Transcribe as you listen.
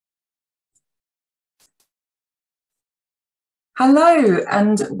Hello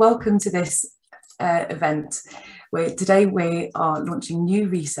and welcome to this event where today we are launching new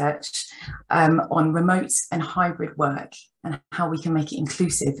research on remote and hybrid work and how we can make it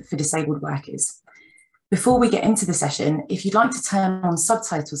inclusive for disabled workers. Before we get into the session, if you'd like to turn on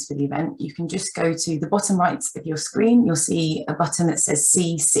subtitles for the event, you can just go to the bottom right of your screen. You'll see a button that says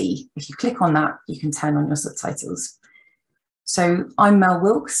CC. If you click on that, you can turn on your subtitles. So I'm Mel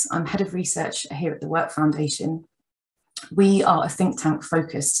Wilkes. I'm Head of Research here at the Work Foundation. We are a think tank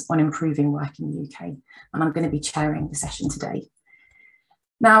focused on improving work in the UK, and I'm going to be chairing the session today.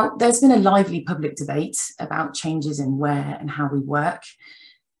 Now, there's been a lively public debate about changes in where and how we work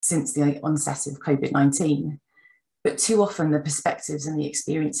since the onset of COVID-19, but too often the perspectives and the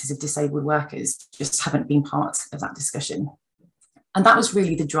experiences of disabled workers just haven't been part of that discussion. And that was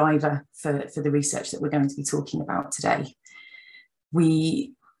really the driver for the research that we're going to be talking about today.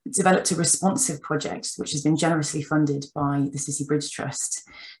 We developed a responsive project which has been generously funded by the City Bridge Trust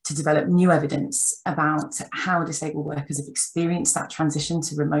to develop new evidence about how disabled workers have experienced that transition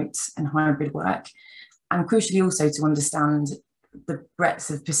to remote and hybrid work, and crucially also to understand the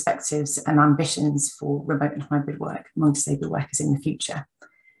breadth of perspectives and ambitions for remote and hybrid work among disabled workers in the future.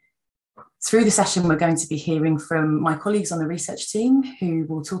 Through the session, we're going to be hearing from my colleagues on the research team who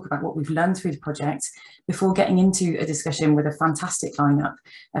will talk about what we've learned through the project before getting into a discussion with a fantastic lineup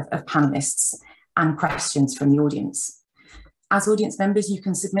of panelists and questions from the audience. As audience members, you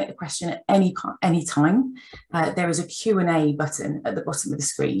can submit a question at any time. There is a Q&A button at the bottom of the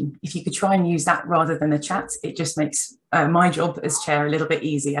screen. If you could try and use that rather than the chat, it just makes my job as chair a little bit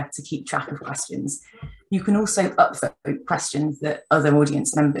easier to keep track of questions. You can also upvote questions that other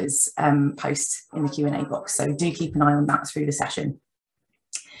audience members post in the Q&A box, so do keep an eye on that through the session.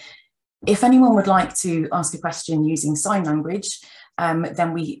 If anyone would like to ask a question using sign language,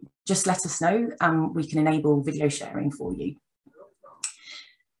 then just let us know and we can enable video sharing for you.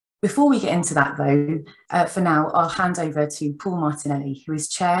 Before we get into that though, for now, I'll hand over to Paul Martinelli, who is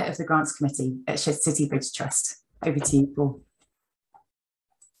Chair of the Grants Committee at City Bridge Trust. Over to you, Paul.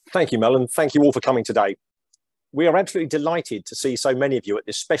 Thank you, Mel, and thank you all for coming today. We are absolutely delighted to see so many of you at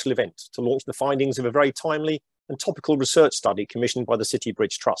this special event to launch the findings of a very timely and topical research study commissioned by the City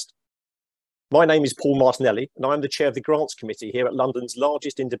Bridge Trust. My name is Paul Martinelli, and I am the Chair of the Grants Committee here at London's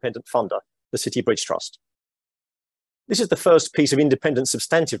largest independent funder, the City Bridge Trust. This is the first piece of independent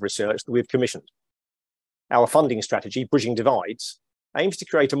substantive research that we've commissioned. Our funding strategy, Bridging Divides, aims to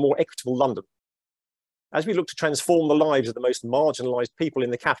create a more equitable London. As we look to transform the lives of the most marginalised people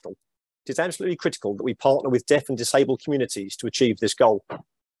in the capital, it is absolutely critical that we partner with deaf and disabled communities to achieve this goal.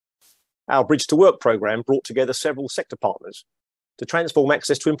 Our Bridge to Work programme brought together several sector partners to transform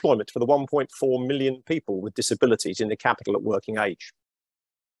access to employment for the 1.4 million people with disabilities in the capital at working age.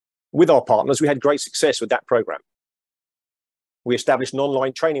 With our partners, we had great success with that programme. We established an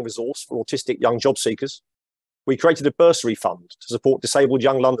online training resource for autistic young job seekers. We created a bursary fund to support disabled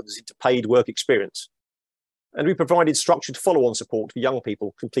young Londoners into paid work experience. And we provided structured follow-on support for young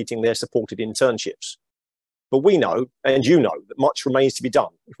people completing their supported internships. But we know, and you know, that much remains to be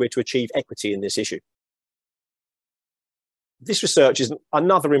done if we're to achieve equity in this issue. This research is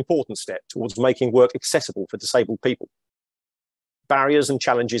another important step towards making work accessible for disabled people. Barriers and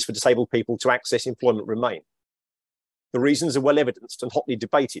challenges for disabled people to access employment remain. The reasons are well evidenced and hotly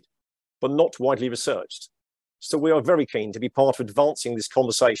debated, but not widely researched. So we are very keen to be part of advancing this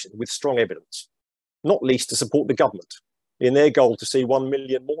conversation with strong evidence, not least to support the government in their goal to see 1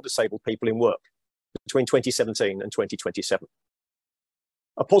 million more disabled people in work between 2017 and 2027.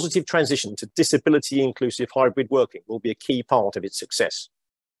 A positive transition to disability-inclusive hybrid working will be a key part of its success.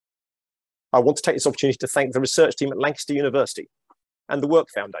 I want to take this opportunity to thank the research team at Lancaster University and the Work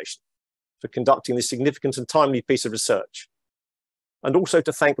Foundation for conducting this significant and timely piece of research, and also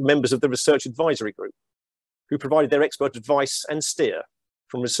to thank members of the Research Advisory Group who provided their expert advice and steer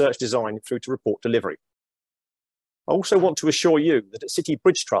from research design through to report delivery. I also want to assure you that at City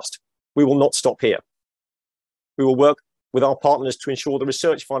Bridge Trust, we will not stop here. We will work with our partners to ensure the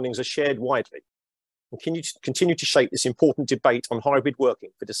research findings are shared widely and continue to shape this important debate on hybrid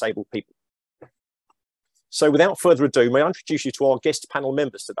working for disabled people. So without further ado, may I introduce you to our guest panel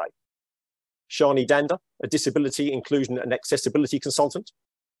members today. Shani Danda, a Disability, Inclusion and Accessibility Consultant.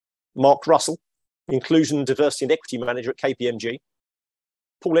 Mark Russell, Inclusion, Diversity and Equity Manager at KPMG.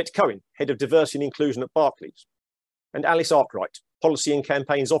 Paulette Cohen, Head of Diversity and Inclusion at Barclays. And Alice Arkwright, Policy and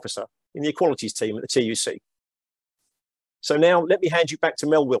Campaigns Officer in the Equalities team at the TUC. So now let me hand you back to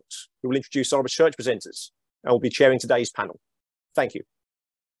Mel Wilkes, who will introduce our research presenters and will be chairing today's panel. Thank you.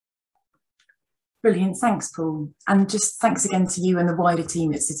 Brilliant, thanks Paul. And just thanks again to you and the wider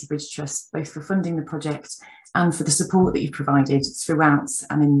team at City Bridge Trust, both for funding the project and for the support that you've provided throughout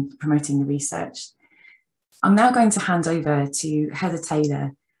and in promoting the research. I'm now going to hand over to Heather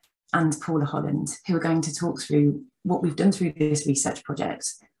Taylor and Paula Holland, who are going to talk through what we've done through this research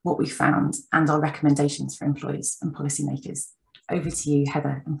project, what we found, and our recommendations for employers and policymakers. Over to you,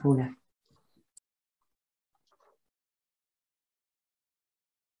 Heather and Paula.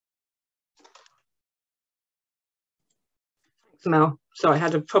 Thanks, Mel. Sorry, I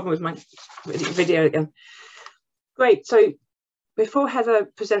had a problem with my video again. Great, so before Heather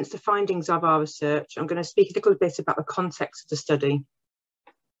presents the findings of our research, I'm going to speak a little bit about the context of the study.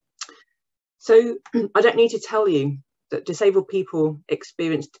 So I don't need to tell you that disabled people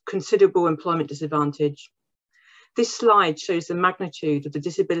experienced considerable employment disadvantage. This slide shows the magnitude of the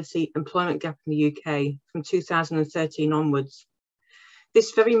disability employment gap in the UK from 2013 onwards.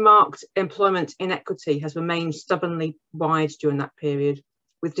 This very marked employment inequity has remained stubbornly wide during that period,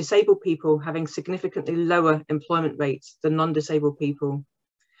 with disabled people having significantly lower employment rates than non-disabled people.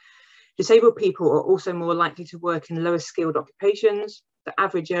 Disabled people are also more likely to work in lower skilled occupations, the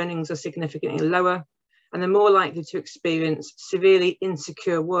average earnings are significantly lower, and they're more likely to experience severely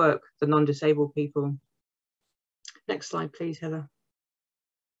insecure work than non-disabled people. Next slide, please, Heather.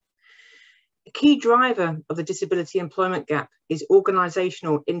 A key driver of the disability employment gap is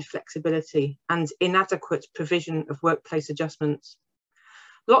organisational inflexibility and inadequate provision of workplace adjustments.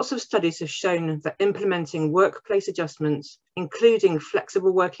 Lots of studies have shown that implementing workplace adjustments, including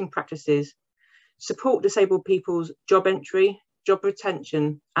flexible working practices, support disabled people's job entry, job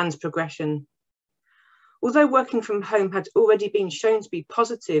retention, and progression. Although working from home had already been shown to be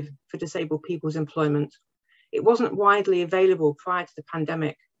positive for disabled people's employment, it wasn't widely available prior to the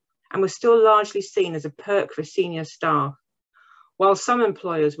pandemic and was still largely seen as a perk for senior staff, while some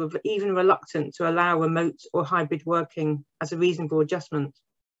employers were even reluctant to allow remote or hybrid working as a reasonable adjustment.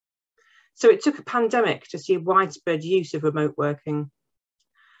 So it took a pandemic to see widespread use of remote working.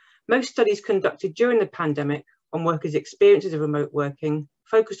 Most studies conducted during the pandemic on workers' experiences of remote working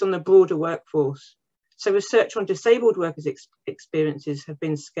focused on the broader workforce. So research on disabled workers' experiences have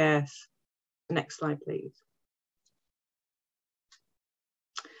been scarce. Next slide, please.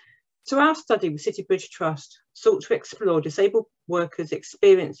 So our study with Citybridge Trust sought to explore disabled workers'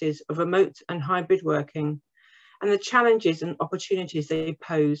 experiences of remote and hybrid working and the challenges and opportunities they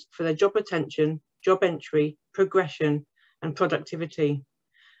pose for their job retention, job entry, progression, and productivity.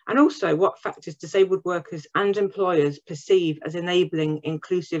 And also what factors disabled workers and employers perceive as enabling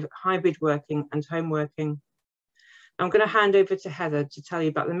inclusive hybrid working and home working. I'm going to hand over to Heather to tell you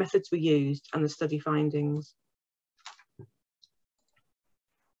about the methods we used and the study findings.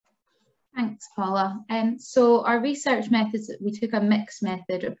 Thanks, Paula. So our research methods, we took a mixed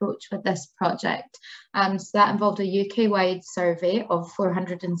method approach with this project. So that involved a UK-wide survey of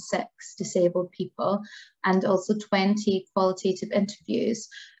 406 disabled people and also 20 qualitative interviews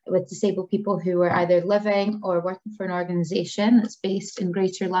with disabled people who were either living or working for an organisation that's based in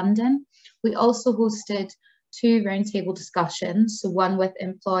Greater London. We also hosted 2 roundtable discussions, so one with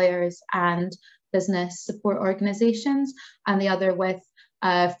employers and business support organisations and the other with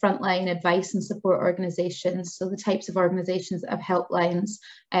frontline advice and support organisations, so the types of organisations that have helplines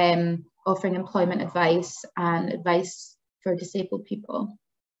offering employment advice and advice for disabled people.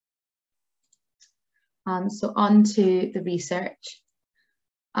 So on to the research.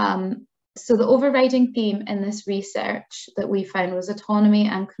 So the overriding theme in this research that we found was autonomy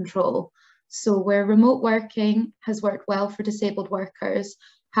and control. So where remote working has worked well for disabled workers,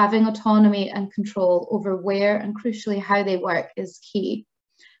 having autonomy and control over where and crucially how they work is key.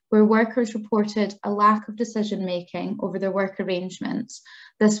 Where workers reported a lack of decision-making over their work arrangements,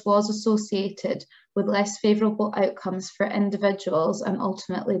 this was associated with less favourable outcomes for individuals and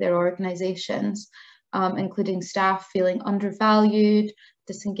ultimately their organisations, including staff feeling undervalued,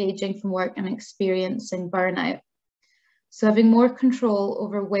 disengaging from work and experiencing burnout. So having more control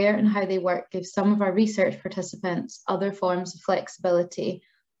over where and how they work gave some of our research participants other forms of flexibility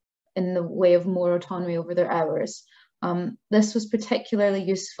in the way of more autonomy over their hours. This was particularly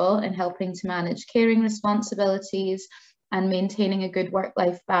useful in helping to manage caring responsibilities and maintaining a good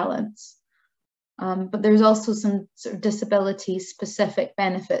work-life balance. But there's also some sort of disability-specific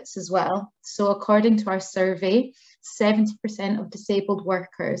benefits as well. So according to our survey, 70% of disabled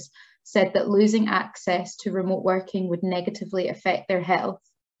workers said that losing access to remote working would negatively affect their health.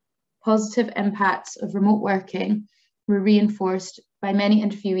 Positive impacts of remote working were reinforced by many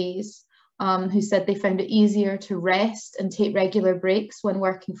interviewees who said they found it easier to rest and take regular breaks when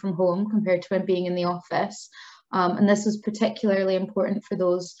working from home compared to when being in the office. And this was particularly important for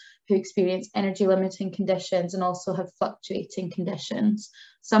those who experience energy limiting conditions and also have fluctuating conditions.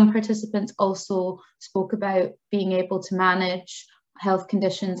 Some participants also spoke about being able to manage health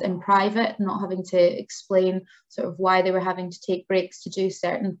conditions in private, not having to explain sort of why they were having to take breaks to do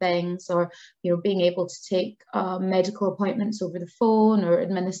certain things, or being able to take medical appointments over the phone or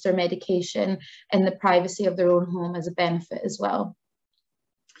administer medication in the privacy of their own home as a benefit as well.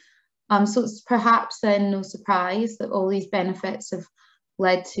 So it's perhaps then no surprise that all these benefits have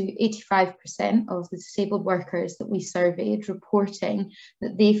led to 85% of the disabled workers that we surveyed reporting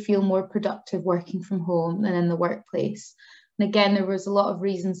that they feel more productive working from home than in the workplace. And again, there was a lot of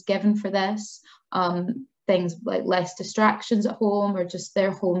reasons given for this, things like less distractions at home or just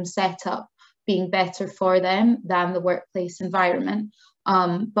their home setup being better for them than the workplace environment.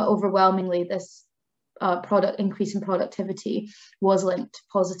 But overwhelmingly, this increase in productivity was linked to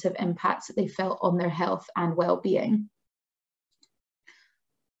positive impacts that they felt on their health and well-being.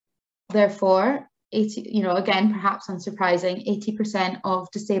 Therefore, again, perhaps unsurprising, 80% of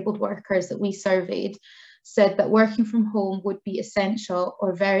disabled workers that we surveyed said that working from home would be essential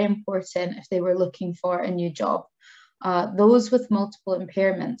or very important if they were looking for a new job. Those with multiple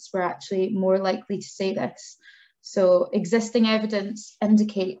impairments were actually more likely to say this. So existing evidence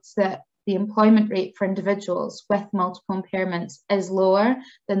indicates that the employment rate for individuals with multiple impairments is lower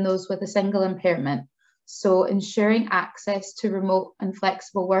than those with a single impairment. So ensuring access to remote and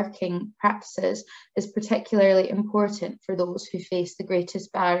flexible working practices is particularly important for those who face the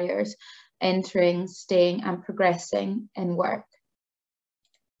greatest barriers entering, staying and progressing in work.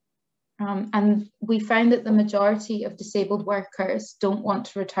 And we found that the majority of disabled workers don't want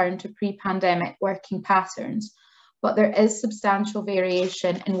to return to pre-pandemic working patterns, but there is substantial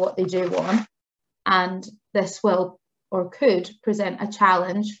variation in what they do want, and this will or could present a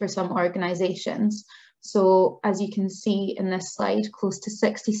challenge for some organisations. So as you can see in this slide, close to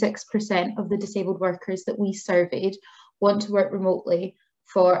 66% of the disabled workers that we surveyed want to work remotely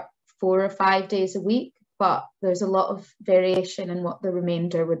for 4 or 5 days a week, but there's a lot of variation in what the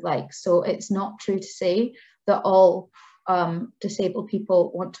remainder would like. So it's not true to say that all disabled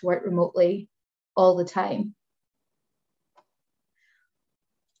people want to work remotely all the time.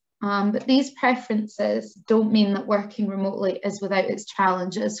 But these preferences don't mean that working remotely is without its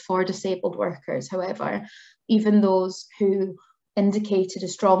challenges for disabled workers. However, even those who indicated a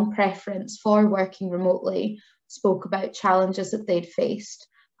strong preference for working remotely spoke about challenges that they'd faced.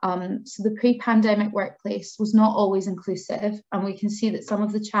 So the pre-pandemic workplace was not always inclusive, and we can see that some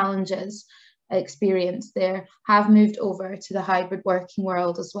of the challenges experienced there have moved over to the hybrid working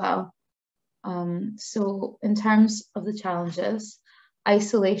world as well. So in terms of the challenges,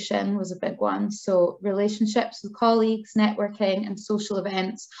 isolation was a big one. So relationships with colleagues, networking and social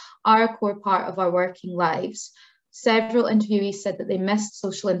events are a core part of our working lives. Several interviewees said that they missed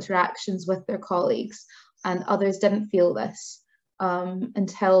social interactions with their colleagues, and others didn't feel this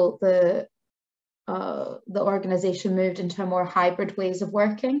until the organisation moved into a more hybrid ways of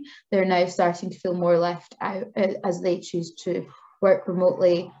working. They're now starting to feel more left out as they choose to work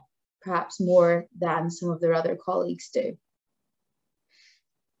remotely, perhaps more than some of their other colleagues do.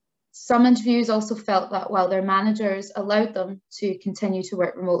 Some interviews also felt that while their managers allowed them to continue to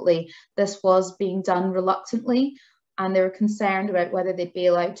work remotely, this was being done reluctantly, and they were concerned about whether they'd be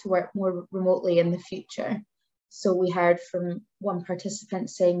allowed to work more remotely in the future. So we heard from one participant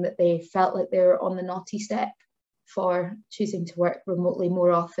saying that they felt like they were on the naughty step for choosing to work remotely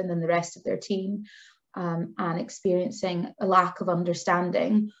more often than the rest of their team, and experiencing a lack of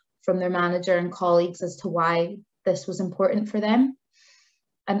understanding from their manager and colleagues as to why this was important for them.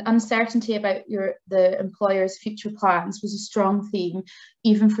 And uncertainty about the employer's future plans was a strong theme,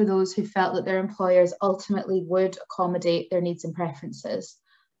 even for those who felt that their employers ultimately would accommodate their needs and preferences.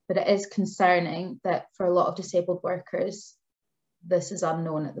 But it is concerning that for a lot of disabled workers, this is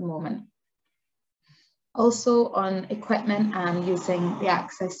unknown at the moment. Also on equipment and using the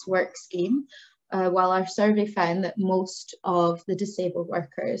Access to Work scheme, while our survey found that most of the disabled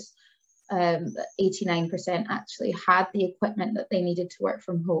workers, 89% actually had the equipment that they needed to work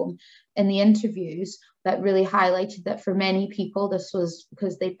from home. In the interviews, that really highlighted that for many people, this was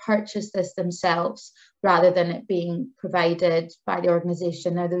because they purchased this themselves rather than it being provided by the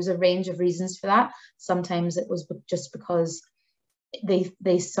organisation. Now, there's a range of reasons for that. Sometimes it was just because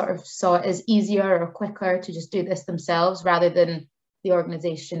they sort of saw it as easier or quicker to just do this themselves rather than the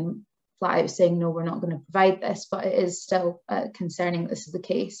organisation flat out saying, no, we're not going to provide this, but it is still concerning that this is the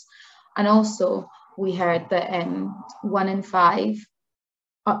case. And also we heard that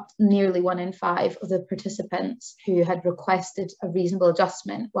nearly 1 in 5 of the participants who had requested a reasonable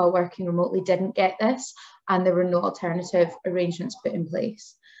adjustment while working remotely didn't get this, and there were no alternative arrangements put in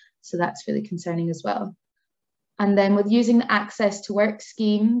place. So that's really concerning as well. And then with using the Access to Work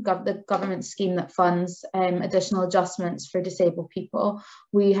scheme, the government scheme that funds additional adjustments for disabled people,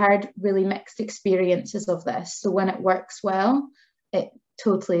 we heard really mixed experiences of this. So when it works well, it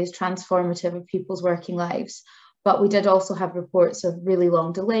totally is transformative of people's working lives. But we did also have reports of really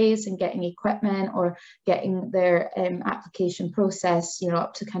long delays in getting equipment or getting their application process,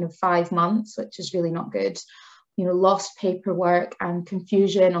 up to kind of 5 months, which is really not good. Lost paperwork and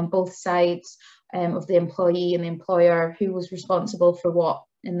confusion on both sides of the employee and the employer, who was responsible for what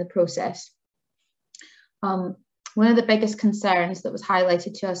in the process. One of the biggest concerns that was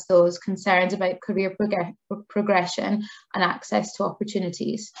highlighted to us, though, is concerns about career progression and access to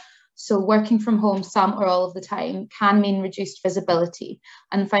opportunities. So working from home some or all of the time can mean reduced visibility,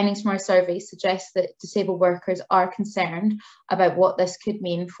 and findings from our survey suggest that disabled workers are concerned about what this could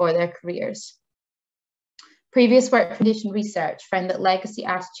mean for their careers. Previous work foundation research found that legacy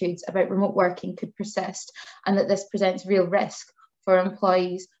attitudes about remote working could persist, and that this presents real risk for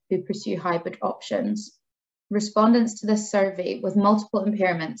employees who pursue hybrid options. Respondents to this survey with multiple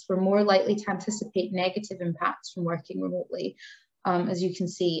impairments were more likely to anticipate negative impacts from working remotely, as you can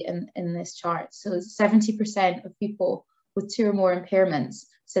see in this chart. So 70% of people with 2 or more impairments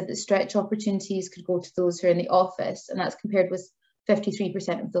said that stretch opportunities could go to those who are in the office, and that's compared with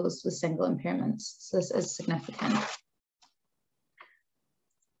 53% of those with single impairments. So this is significant.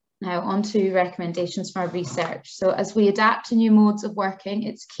 Now on to recommendations from our research. So as we adapt to new modes of working,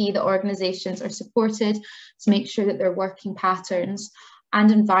 it's key that organisations are supported to make sure that their working patterns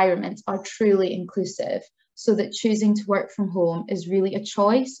and environments are truly inclusive, so that choosing to work from home is really a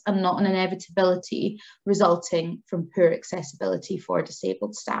choice and not an inevitability resulting from poor accessibility for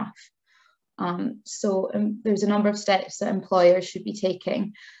disabled staff. There's a number of steps that employers should be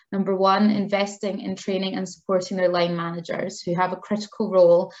taking. Number 1, investing in training and supporting their line managers, who have a critical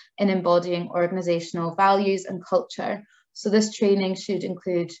role in embodying organisational values and culture. So this training should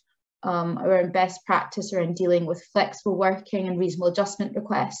include around best practice around dealing with flexible working and reasonable adjustment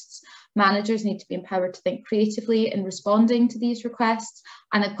requests. Managers need to be empowered to think creatively in responding to these requests,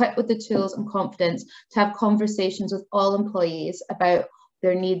 and equipped with the tools and confidence to have conversations with all employees about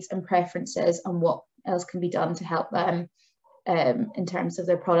their needs and preferences and what else can be done to help them in terms of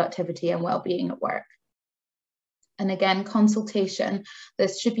their productivity and well-being at work. And again, consultation.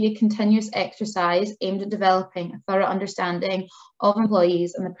 This should be a continuous exercise aimed at developing a thorough understanding of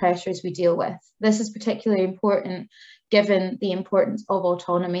employees and the pressures we deal with. This is particularly important given the importance of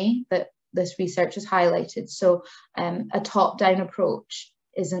autonomy that this research has highlighted. So a top-down approach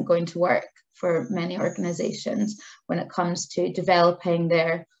isn't going to work for many organisations when it comes to developing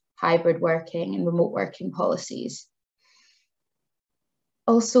their hybrid working and remote working policies.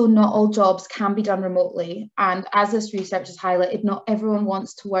 Also, not all jobs can be done remotely, and as this research has highlighted, not everyone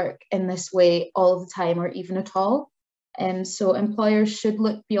wants to work in this way all of the time or even at all. So employers should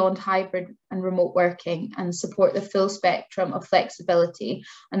look beyond hybrid and remote working and support the full spectrum of flexibility,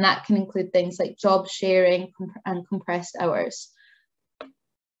 and that can include things like job sharing and compressed hours.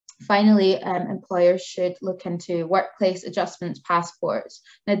 Finally, employers should look into workplace adjustments passports.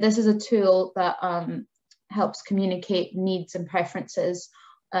 Now, this is a tool that helps communicate needs and preferences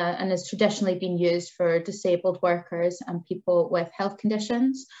and has traditionally been used for disabled workers and people with health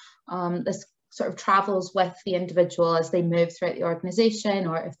conditions. This sort of travels with the individual as they move throughout the organisation,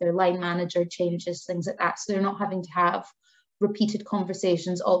 or if their line manager changes, things like that. So they're not having to have repeated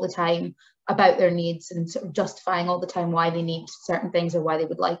conversations all the time about their needs and sort of justifying all the time why they need certain things or why they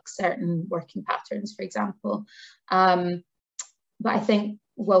would like certain working patterns, for example. But I think,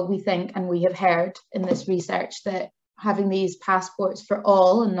 well, we think, and we have heard in this research, that having these passports for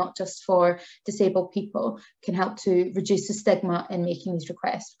all and not just for disabled people can help to reduce the stigma in making these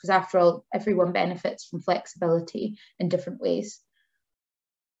requests, because after all, everyone benefits from flexibility in different ways.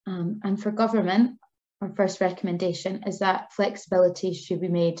 And for government, our first recommendation is that flexibility should be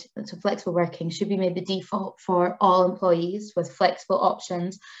made, so flexible working should be made the default for all employees, with flexible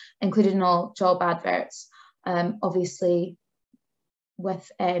options included in all job adverts. Obviously,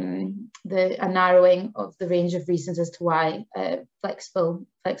 with a narrowing of the range of reasons as to why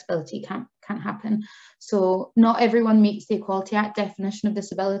flexibility can't happen. So not everyone meets the Equality Act definition of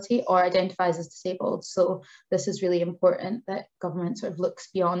disability or identifies as disabled. So this is really important, that government sort of looks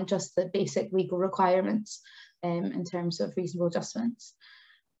beyond just the basic legal requirements in terms of reasonable adjustments.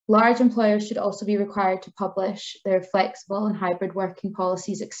 Large employers should also be required to publish their flexible and hybrid working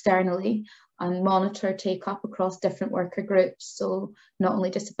policies externally and monitor take-up across different worker groups. So not only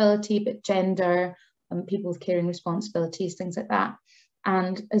disability, but gender, people with caring responsibilities, things like that.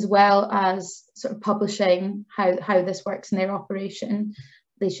 And as well as sort of publishing how this works in their operation,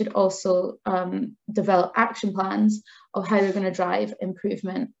 they should also develop action plans of how they're going to drive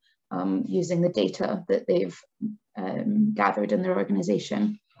improvement using the data that they've gathered in their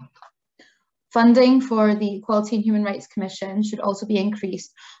organisation. Funding for the Equality and Human Rights Commission should also be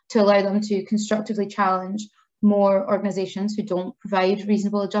increased to allow them to constructively challenge more organisations who don't provide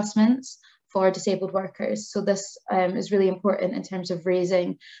reasonable adjustments for disabled workers. So this is really important in terms of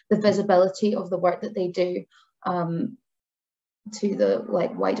raising the visibility of the work that they do to the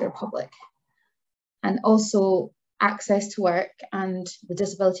wider public. And also access to work and the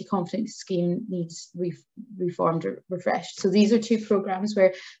Disability Confidence Scheme needs reformed or refreshed. So these are two programmes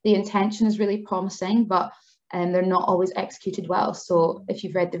where the intention is really promising, but they're not always executed well. So if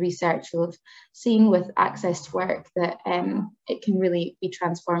you've read the research, you'll have seen with access to work that it can really be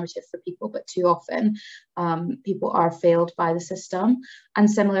transformative for people, but too often people are failed by the system.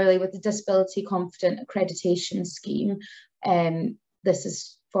 And similarly with the Disability Confident Accreditation Scheme, this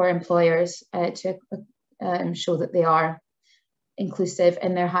is for employers to show that they are inclusive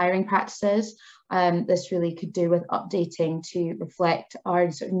in their hiring practices. This really could do with updating to reflect our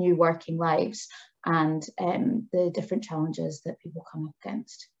sort of new working lives and the different challenges that people come up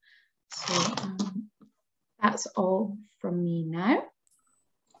against. So that's all from me now.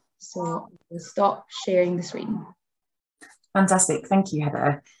 So we'll stop sharing the screen. Fantastic, thank you,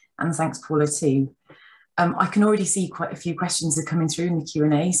 Heather, and thanks, Paula, too. I can already see quite a few questions are coming through in the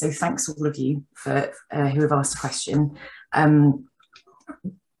Q&A, so thanks all of you for who have asked a question.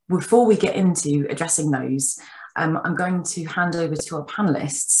 Before we get into addressing those, I'm going to hand over to our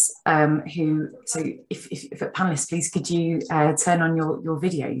panellists, so if panellists, please could you turn on your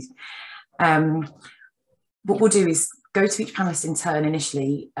videos. What we'll do is go to each panellist in turn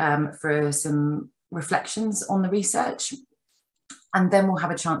initially for some reflections on the research, and then we'll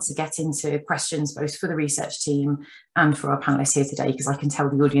have a chance to get into questions both for the research team and for our panellists here today, because I can tell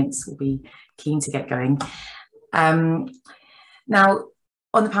the audience will be keen to get going. Now,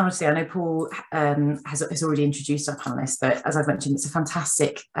 on the panel today, I know Paul has already introduced our panellists, but as I've mentioned, it's a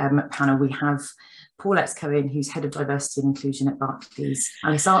fantastic panel. We have Paul Cohen, who's Head of Diversity and Inclusion at Barclays,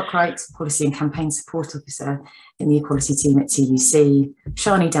 Alice Arkwright, Policy and Campaign Support Officer in the Equality Team at TUC,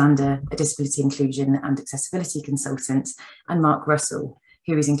 Shani Dander, a Disability Inclusion and Accessibility Consultant, and Mark Russell,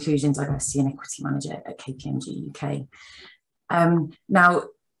 who is Inclusion, Diversity and Equity Manager at KPMG UK. Now,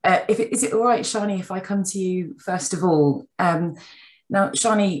 is it all right, Shani, if I come to you first of all? Now,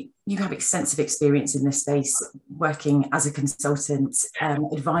 Shani, you have extensive experience in this space, working as a consultant,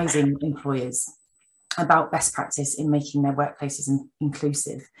 advising employers about best practice in making their workplaces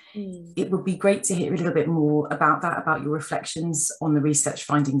inclusive. It would be great to hear a little bit more about that, about your reflections on the research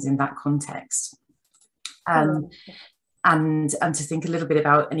findings in that context. And to think a little bit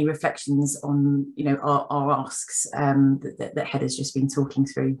about any reflections on, you know, our asks that Heather's just been talking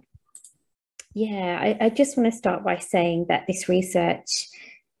through. Yeah, I just want to start by saying that this research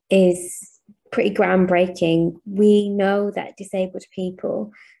is pretty groundbreaking. We know that disabled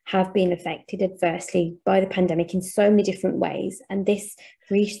people have been affected adversely by the pandemic in so many different ways. And this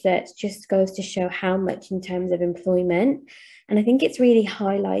research just goes to show how much in terms of employment. And I think it's really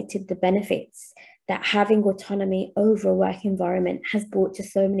highlighted the benefits that having autonomy over a work environment has brought to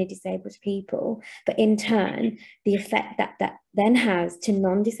so many disabled people, but in turn, the effect that then has to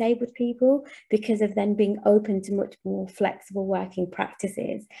non-disabled people because of then being open to much more flexible working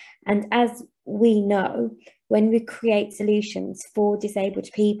practices. And as we know, when we create solutions for disabled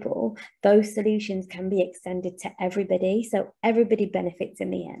people, those solutions can be extended to everybody, so everybody benefits in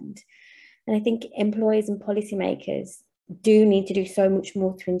the end. And I think employers and policymakers do need to do so much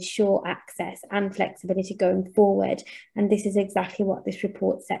more to ensure access and flexibility going forward. And this is exactly what this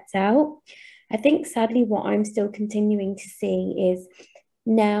report sets out. I think sadly what I'm still continuing to see is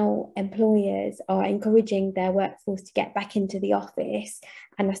now employers are encouraging their workforce to get back into the office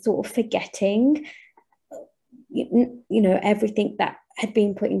and are sort of forgetting, you know, everything that had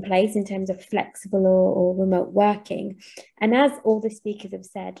been put in place in terms of flexible or remote working. And as all the speakers have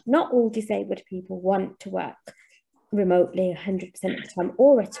said, not all disabled people want to work remotely 100% of the time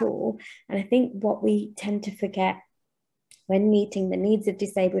or at all. And I think what we tend to forget when meeting the needs of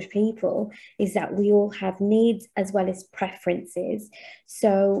disabled people is that we all have needs as well as preferences.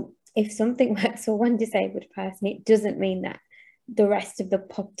 So if something works for one disabled person, it doesn't mean that the rest of the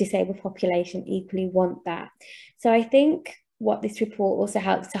disabled population equally want that. So I think what this report also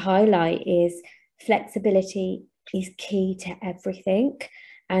helps to highlight is flexibility is key to everything,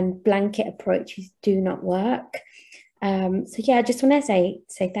 and blanket approaches do not work. So yeah, I just want to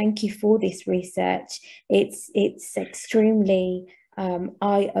say thank you for this research. It's extremely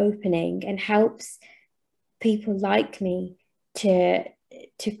eye-opening and helps people like me to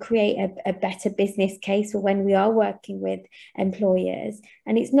to create a better business case for when we are working with employers.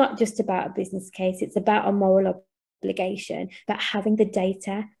 And it's not just about a business case, it's about a moral obligation, but having the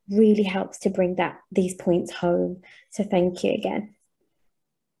data really helps to bring these points home. So thank you again.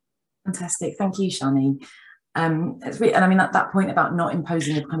 Fantastic, thank you, Shani. And I mean, at that point about not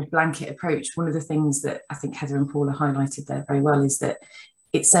imposing a kind of blanket approach, one of the things that I think Heather and Paula highlighted there very well is that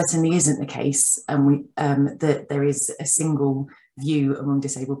it certainly isn't the case, and that there is a single view among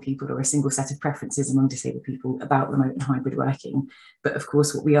disabled people or a single set of preferences among disabled people about remote and hybrid working. But of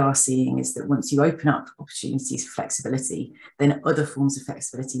course, what we are seeing is that once you open up opportunities for flexibility, then other forms of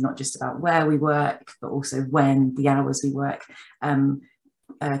flexibility, not just about where we work, but also when, the hours we work,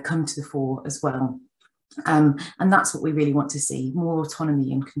 come to the fore as well. And that's what we really want to see, more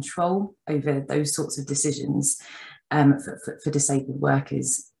autonomy and control over those sorts of decisions for disabled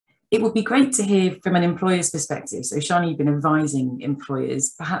workers. It would be great to hear from an employer's perspective. So Shani, you've been advising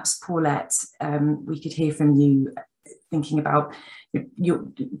employers. Perhaps Paulette, we could hear from you thinking about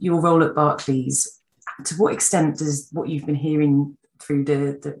your role at Barclays. To what extent does what you've been hearing through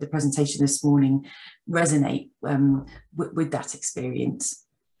the presentation this morning resonate with that experience?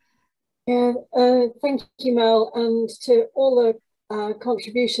 Yeah, thank you, Mel, and to all the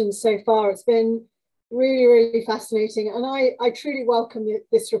contributions so far. It's been really, really fascinating, and I truly welcome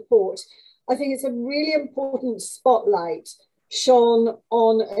this report. I think it's a really important spotlight shone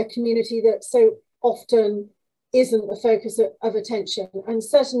on a community that so often isn't the focus of attention. And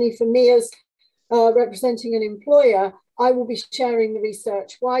certainly for me as representing an employer, I will be sharing the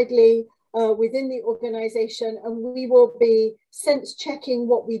research widely within the organisation, and we will be sense checking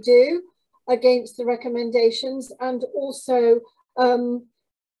what we do against the recommendations, and also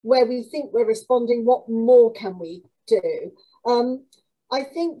where we think we're responding, what more can we do? I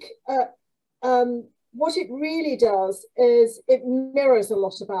think what it really does is it mirrors a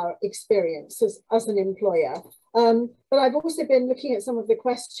lot of our experience as an employer. But I've also been looking at some of the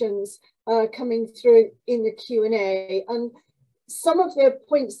questions coming through in the Q&A, and some of the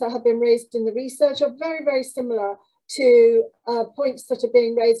points that have been raised in the research are very, very similar to points that are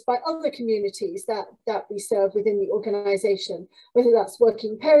being raised by other communities that we serve within the organisation, whether that's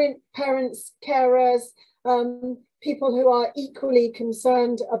working parents, carers, people who are equally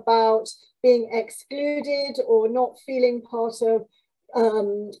concerned about being excluded or not feeling part of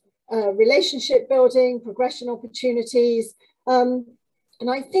relationship building, progression opportunities. And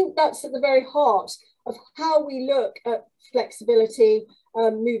I think that's at the very heart of how we look at flexibility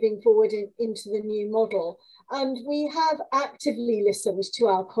moving forward into the new model. And we have actively listened to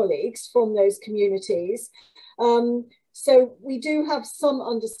our colleagues from those communities. So we do have some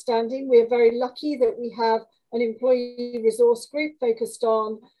understanding. We are very lucky that we have an employee resource group focused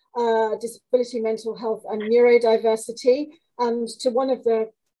on disability, mental health and neurodiversity. And to one of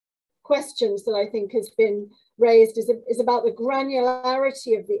the questions that I think has been raised is about the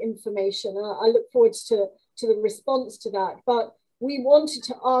granularity of the information. And I look forward to the response to that. But we wanted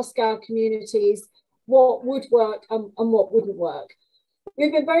to ask our communities what would work and what wouldn't work.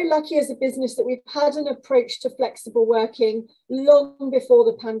 We've been very lucky as a business that we've had an approach to flexible working long before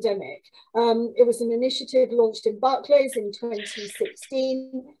the pandemic. It was an initiative launched in Barclays in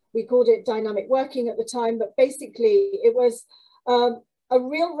 2016. We called it dynamic working at the time, but basically it was a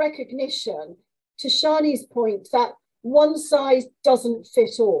real recognition, to Shani's point, that one size doesn't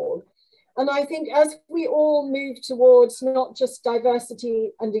fit all. And I think as we all move towards not just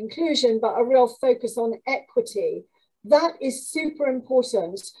diversity and inclusion, but a real focus on equity, that is super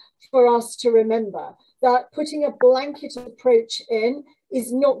important for us to remember, that putting a blanket approach in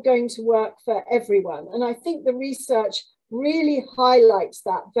is not going to work for everyone. And I think the research really highlights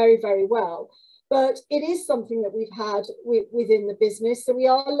that very, very well. But it is something that we've had within the business. So we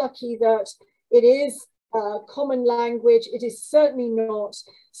are lucky that it is common language. It is certainly not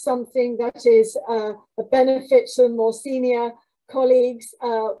something that is a benefit to more senior colleagues.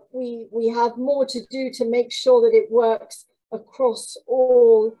 We have more to do to make sure that it works across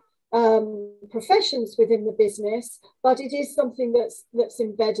all professions within the business, but it is something that's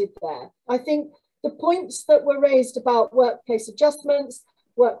embedded there. I think the points that were raised about workplace adjustment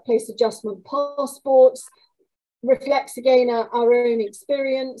passports reflects again our own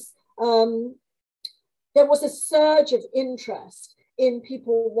experience. There was a surge of interest in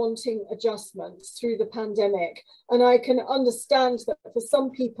people wanting adjustments through the pandemic. And I can understand that for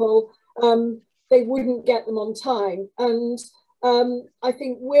some people, they wouldn't get them on time. And I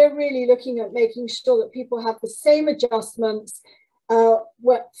think we're really looking at making sure that people have the same adjustments for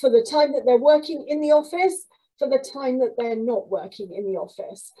the time that they're working in the office, for the time that they're not working in the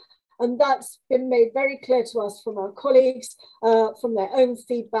office. And that's been made very clear to us from our colleagues, from their own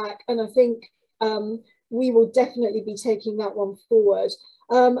feedback. And I think we will definitely be taking that one forward.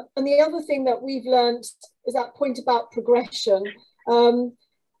 And the other thing that we've learned is that point about progression.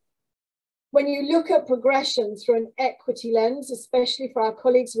 When you look at progression through an equity lens, especially for our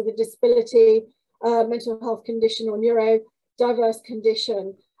colleagues with a disability, mental health condition or neurodiverse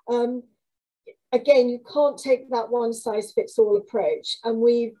condition, again, you can't take that one-size-fits-all approach. And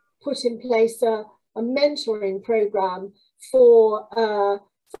we've put in place a mentoring program for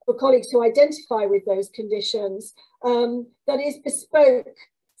colleagues who identify with those conditions that is bespoke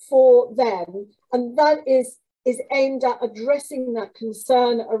for them. And that is aimed at addressing that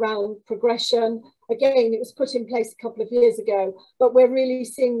concern around progression. Again, it was put in place a couple of years ago, but we're really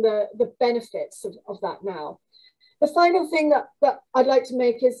seeing the benefits of that now. The final thing that I'd like to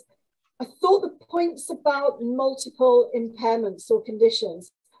make is, I thought the points about multiple impairments or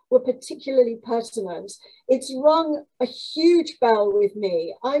conditions were particularly pertinent. It's rung a huge bell with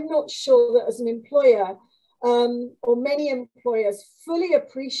me. I'm not sure that as an employer, or many employers fully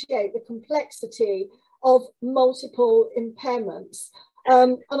appreciate the complexity of multiple impairments.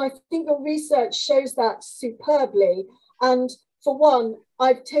 And I think your research shows that superbly. And for one,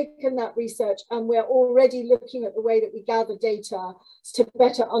 I've taken that research and we're already looking at the way that we gather data to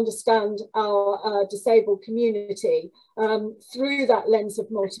better understand our disabled community through that lens of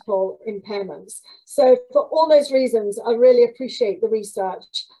multiple impairments. So for all those reasons, I really appreciate the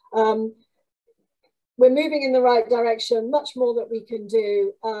research. We're moving in the right direction, much more that we can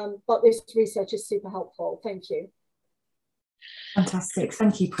do, but this research is super helpful. Thank you. Fantastic.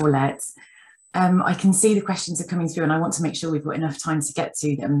 Thank you, Paulette. I can see the questions are coming through and I want to make sure we've got enough time to get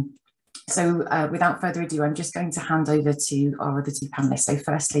to them. So without further ado, I'm just going to hand over to our other two panellists. So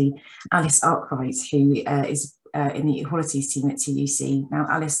firstly, Alice Arkwright, who is in the Equalities team at TUC. Now,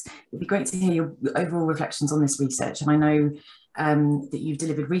 Alice, it'd be great to hear your overall reflections on this research. And I know that you've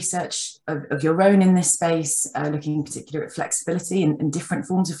delivered research of your own in this space, looking in particular at flexibility and different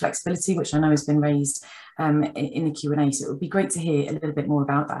forms of flexibility, which I know has been raised in the Q&A. So it would be great to hear a little bit more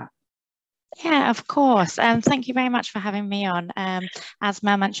about that. Yeah, of course. Thank you very much for having me on. As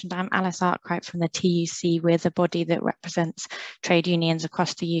Mel mentioned, I'm Alice Arkwright from the TUC. We're the body that represents trade unions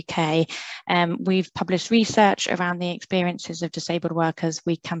across the UK. We've published research around the experiences of disabled workers.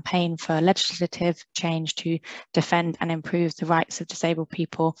 We campaign for legislative change to defend and improve the rights of disabled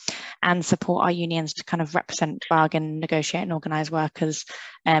people and support our unions to kind of represent, bargain, negotiate and organise workers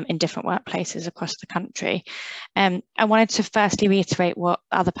in different workplaces across the country. I wanted to firstly reiterate what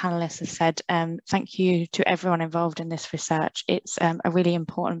other panellists have said. Thank you to everyone involved in this research. It's a really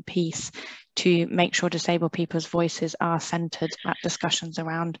important piece to make sure disabled people's voices are centred at discussions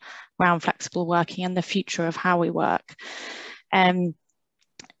around flexible working and the future of how we work.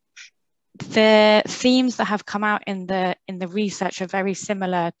 The themes that have come out in the research are very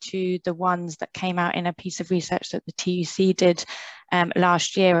similar to the ones that came out in a piece of research that the TUC did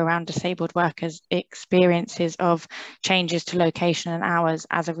last year around disabled workers' experiences of changes to location and hours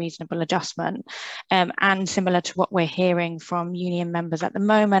as a reasonable adjustment, and similar to what we're hearing from union members at the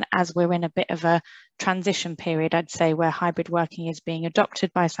moment as we're in a bit of a transition period, I'd say, where hybrid working is being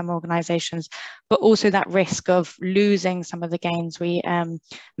adopted by some organisations, but also that risk of losing some of the gains we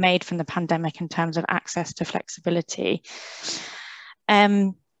made from the pandemic in terms of access to flexibility.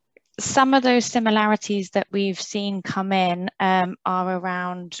 Some of those similarities that we've seen come in are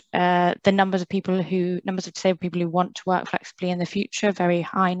around the numbers of disabled people who want to work flexibly in the future, very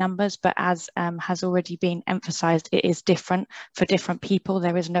high numbers, but as has already been emphasised, it is different for different people.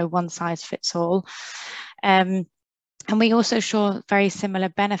 There is no one size fits all. And we also saw very similar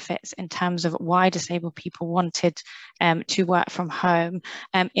benefits in terms of why disabled people wanted to work from home,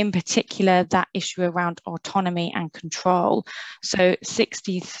 in particular that issue around autonomy and control. So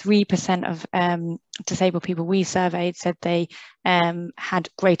 63% of disabled people we surveyed said they had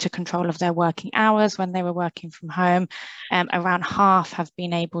greater control of their working hours when they were working from home. Around half have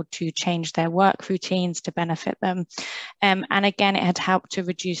been able to change their work routines to benefit them. And again, it had helped to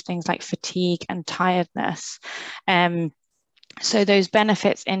reduce things like fatigue and tiredness. So those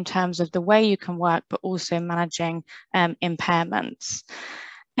benefits in terms of the way you can work, but also managing impairments.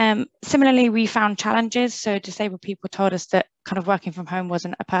 Similarly, we found challenges. So disabled people told us that kind of working from home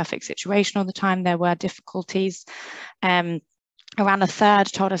wasn't a perfect situation all the time. There were difficulties. Around a third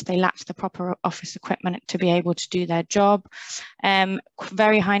told us they lacked the proper office equipment to be able to do their job.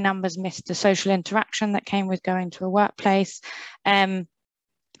 Very high numbers missed the social interaction that came with going to a workplace.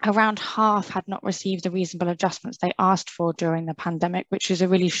 Around half had not received the reasonable adjustments they asked for during the pandemic, which is a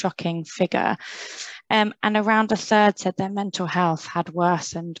really shocking figure. And around a third said their mental health had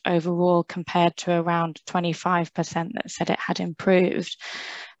worsened overall, compared to around 25% that said it had improved.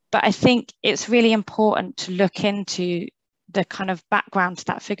 But I think it's really important to look into the kind of background to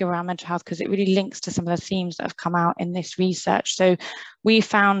that figure around mental health, because it really links to some of the themes that have come out in this research. So we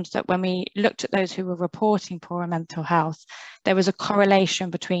found that when we looked at those who were reporting poorer mental health, there was a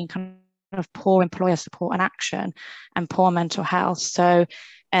correlation between kind of poor employer support and action and poor mental health. So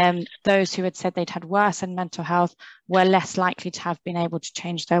those who had said they'd had worsened mental health were less likely to have been able to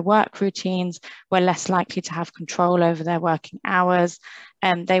change their work routines, were less likely to have control over their working hours.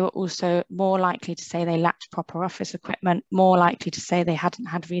 They were also more likely to say they lacked proper office equipment, more likely to say they hadn't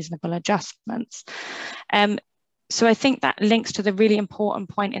had reasonable adjustments. So I think that links to the really important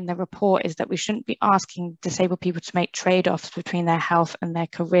point in the report, is that we shouldn't be asking disabled people to make trade-offs between their health and their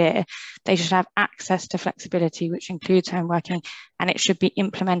career. They should have access to flexibility, which includes home working, and it should be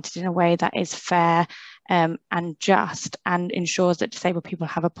implemented in a way that is fair and just, and ensures that disabled people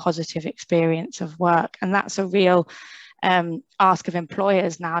have a positive experience of work. And that's a real ask of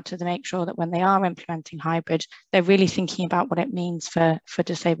employers now, to make sure that when they are implementing hybrid, they're really thinking about what it means for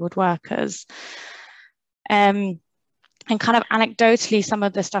disabled workers. And kind of anecdotally, some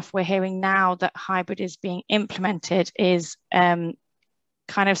of the stuff we're hearing now that hybrid is being implemented is kind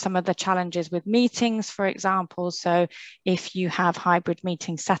of some of the challenges with meetings, for example. So if you have hybrid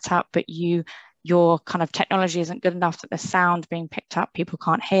meetings set up, but your kind of technology isn't good enough that the sound being picked up, people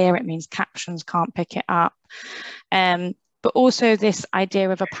can't hear, it means captions can't pick it up. But also this idea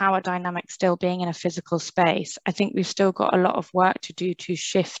of a power dynamic still being in a physical space. I think we've still got a lot of work to do to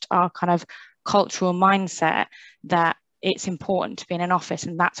shift our kind of cultural mindset that it's important to be in an office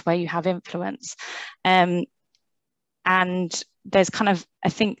and that's where you have influence. And there's kind of, I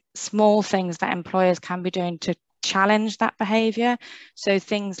think, small things that employers can be doing to challenge that behavior. So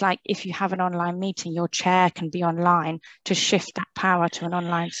things like, if you have an online meeting, your chair can be online, to shift that power to an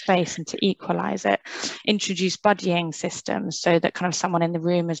online space and to equalize it. Introduce buddying systems, so that kind of someone in the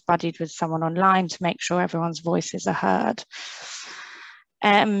room is buddied with someone online, to make sure everyone's voices are heard.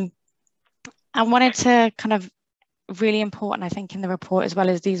 I wanted to kind of, really important, I think, in the report as well,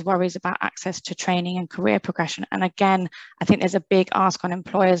 as these worries about access to training and career progression. And again, I think there's a big ask on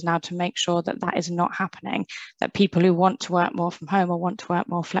employers now to make sure that that is not happening, that people who want to work more from home or want to work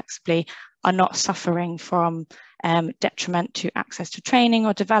more flexibly are not suffering from detriment to access to training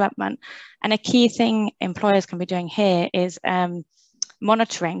or development. And a key thing employers can be doing here is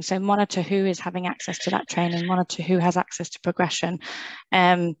monitoring. So monitor who is having access to that training, monitor who has access to progression,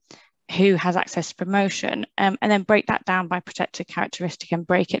 who has access to promotion, and then break that down by protected characteristic, and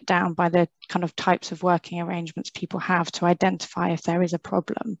break it down by the kind of types of working arrangements people have, to identify if there is a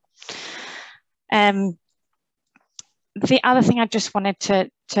problem. The other thing I just wanted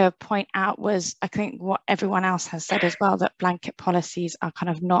to point out was, I think what everyone else has said as well, that blanket policies are kind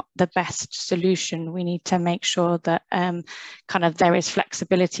of not the best solution. We need to make sure that kind of there is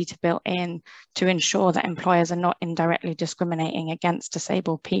flexibility to build in, to ensure that employers are not indirectly discriminating against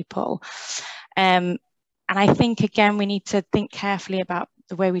disabled people. And I think, again, we need to think carefully about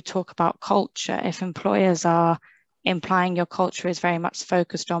the way we talk about culture. If employers are implying your culture is very much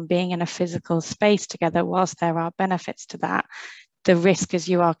focused on being in a physical space together, whilst there are benefits to that, the risk is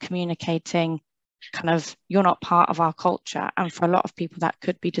you are communicating kind of, you're not part of our culture. And for a lot of people, that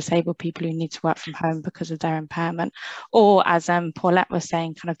could be disabled people who need to work from home because of their impairment. Or, as Paulette was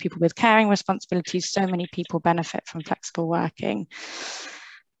saying, kind of people with caring responsibilities. So many people benefit from flexible working.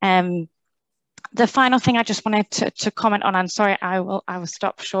 The final thing I just wanted to comment on, I'm sorry, I will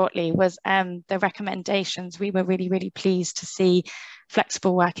stop shortly, was the recommendations. We were really, really pleased to see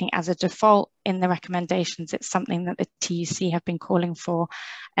flexible working as a default in the recommendations. It's something that the TUC have been calling for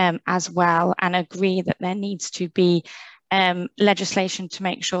as well, and agree that there needs to be legislation to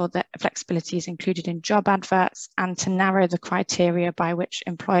make sure that flexibility is included in job adverts, and to narrow the criteria by which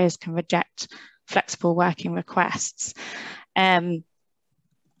employers can reject flexible working requests.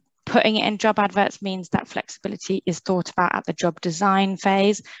 Putting it in job adverts means that flexibility is thought about at the job design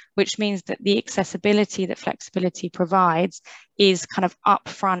phase, which means that the accessibility that flexibility provides is kind of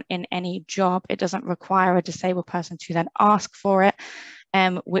upfront in any job. It doesn't require a disabled person to then ask for it,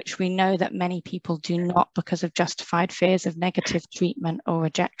 which we know that many people do not, because of justified fears of negative treatment or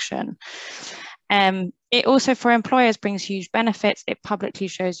rejection. It also, for employers, brings huge benefits. It publicly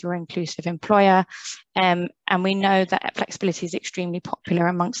shows you're an inclusive employer. And we know that flexibility is extremely popular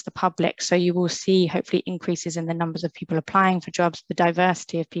amongst the public. So you will see, hopefully, increases in the numbers of people applying for jobs, the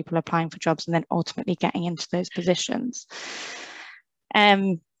diversity of people applying for jobs, and then ultimately getting into those positions.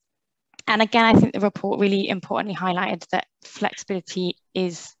 And again, I think the report really importantly highlighted that flexibility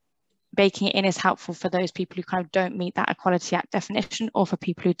is baking it in is helpful for those people who kind of don't meet that Equality Act definition, or for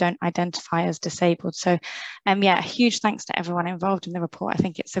people who don't identify as disabled. So yeah, a huge thanks to everyone involved in the report. I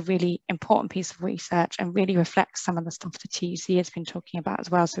think it's a really important piece of research and really reflects some of the stuff the TUC has been talking about as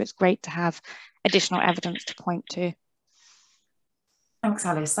well. So it's great to have additional evidence to point to. Thanks,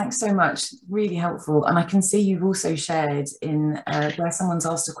 Alice. Thanks so much. Really helpful. And I can see you've also shared in where someone's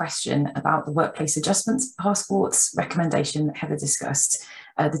asked a question about the workplace adjustments passports recommendation that Heather discussed.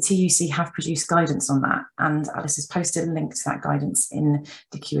 The TUC have produced guidance on that, and Alice has posted a link to that guidance in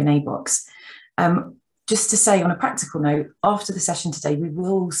the Q&A box. Just to say on a practical note, after the session today, we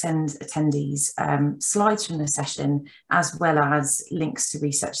will send attendees slides from the session, as well as links to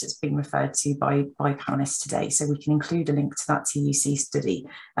research that's been referred to by panelists today. So we can include a link to that TUC study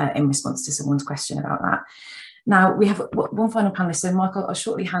in response to someone's question about that. Now, we have one final panelist. So Michael, I'll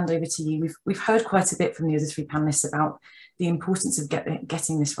shortly hand over to you. We've heard quite a bit from the other three panelists about the importance of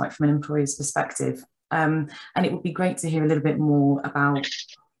getting this right from an employer's perspective. And it would be great to hear a little bit more about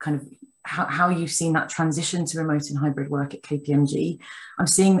kind of how you've seen that transition to remote and hybrid work at KPMG. I'm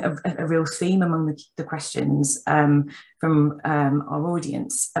seeing a real theme among the questions from our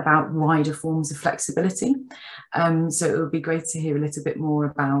audience about wider forms of flexibility. So it would be great to hear a little bit more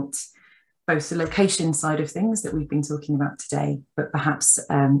about both the location side of things that we've been talking about today, but perhaps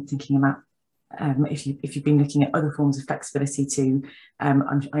thinking about if you've been looking at other forms of flexibility too. I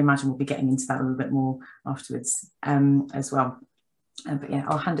imagine we'll be getting into that a little bit more afterwards as well. But yeah,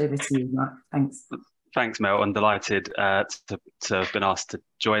 I'll hand over to you, Mark. Thanks. Thanks, Mel. I'm delighted to have been asked to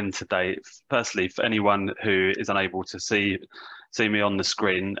join today. Firstly, for anyone who is unable to see me on the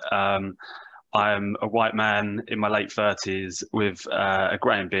screen, I'm a white man in my late 30s with a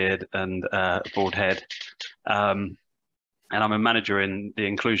greying beard and a bald head. And I'm a manager in the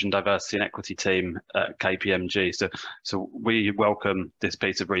Inclusion, Diversity and Equity team at KPMG. So we welcome this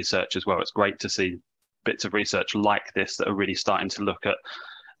piece of research as well. It's great to see bits of research like this that are really starting to look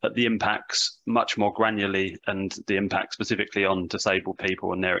at the impacts much more granularly, and the impact specifically on disabled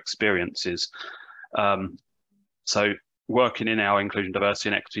people and their experiences. So working in our Inclusion, Diversity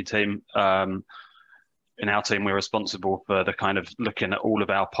and Equity team, in our team, we're responsible for the kind of looking at all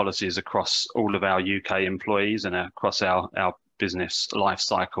of our policies across all of our UK employees and across our business life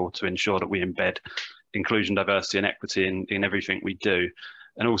cycle to ensure that we embed inclusion, diversity and equity in everything we do.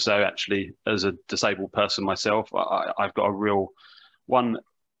 And also, actually, as a disabled person myself, I've got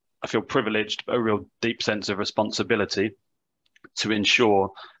I feel privileged, but a real deep sense of responsibility to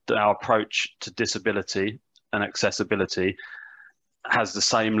ensure that our approach to disability and accessibility has the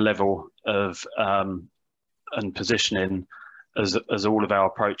same level of and positioning as all of our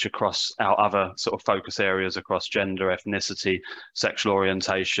approach across our other sort of focus areas across gender, ethnicity, sexual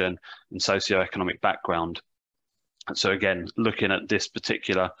orientation, and socioeconomic background. And so again, looking at this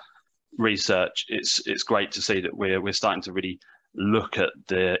particular research, it's great to see that we're starting to really look at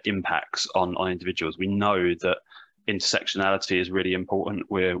the impacts on individuals. We know that intersectionality is really important.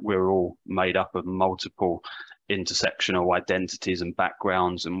 We're all made up of multiple intersectional identities and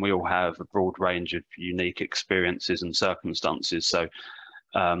backgrounds, and we all have a broad range of unique experiences and circumstances. So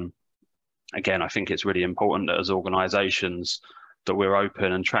again, I think it's really important that as organisations that we're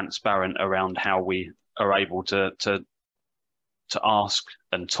open and transparent around how we are able to ask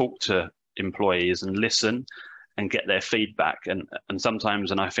and talk to employees and listen and get their feedback. And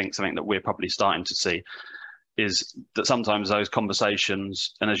sometimes, and I think something that we're probably starting to see is that sometimes those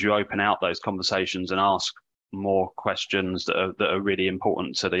conversations, and as you open out those conversations and ask more questions that are really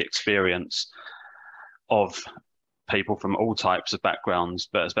important to the experience of people from all types of backgrounds,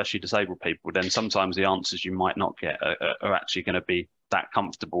 but especially disabled people, then sometimes the answers you might not get are actually going to be that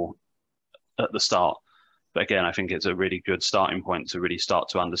comfortable at the start. But again, I think it's a really good starting point to really start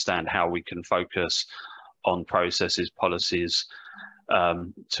to understand how we can focus on processes, policies,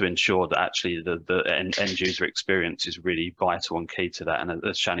 to ensure that actually the end user experience is really vital and key to that. And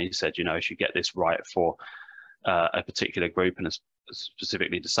as Shani said, you know, if you get this right for a particular group and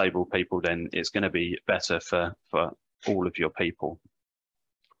specifically disabled people, then it's going to be better for all of your people.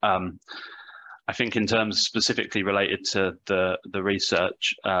 I think in terms specifically related to the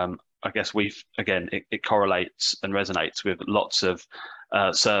research, I guess it correlates and resonates with lots of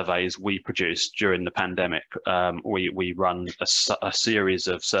surveys we produced during the pandemic. We run a series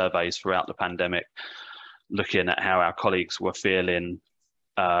of surveys throughout the pandemic, looking at how our colleagues were feeling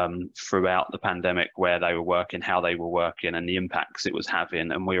throughout the pandemic, where they were working, how they were working, and the impacts it was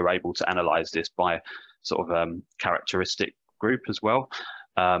having. And we were able to analyse this by sort of characteristic group as well.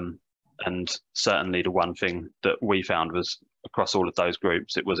 And certainly the one thing that we found was across all of those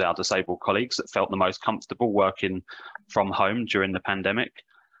groups, it was our disabled colleagues that felt the most comfortable working from home during the pandemic.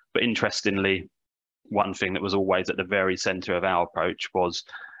 But interestingly, one thing that was always at the very centre of our approach was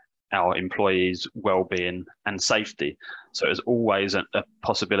our employees' well-being and safety. So it was always a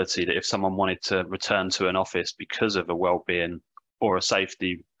possibility that if someone wanted to return to an office because of a well-being or a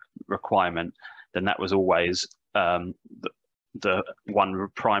safety requirement, then that was always the one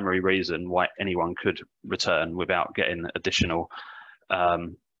primary reason why anyone could return without getting additional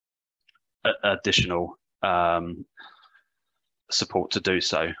support to do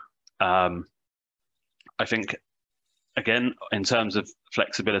so. I think, again, in terms of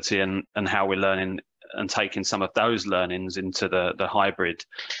flexibility and how we're learning and taking some of those learnings into the hybrid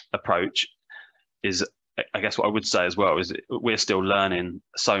approach is, I guess what I would say as well is we're still learning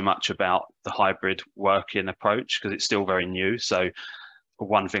so much about the hybrid working approach because it's still very new. So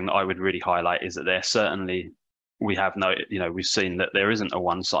one thing that I would really highlight is that there certainly, we've seen that there isn't a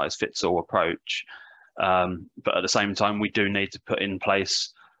one size fits all approach. But at the same time, we do need to put in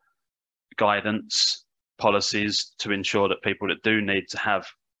place guidance, policies to ensure that people that do need to have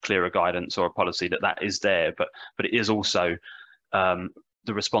clearer guidance or a policy that is there, but it is also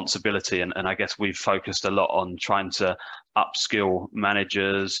the responsibility, and I guess we've focused a lot on trying to upskill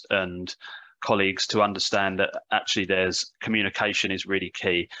managers and colleagues to understand that actually communication is really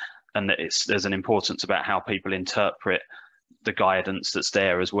key, and that there's an importance about how people interpret the guidance that's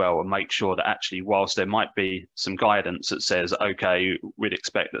there as well, and make sure that actually, whilst there might be some guidance that says, okay, we'd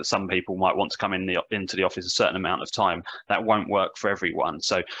expect that some people might want to come into the office a certain amount of time, that won't work for everyone.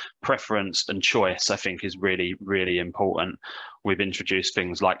 So preference and choice, I think, is really, really important. We've introduced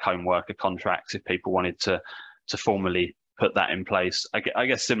things like home worker contracts if people wanted to formally put that in place. I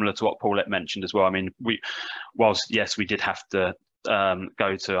guess similar to what Paulette mentioned as well. I mean, whilst yes, we did have to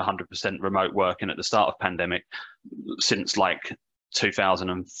go to 100% remote working at the start of pandemic, since like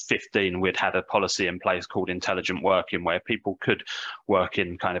 2015 we'd had a policy in place called intelligent working where people could work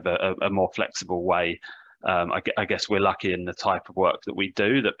in kind of a more flexible way. I guess we're lucky in the type of work that we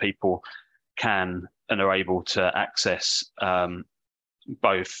do that people can and are able to access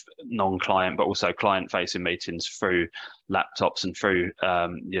both non-client but also client-facing meetings through laptops and through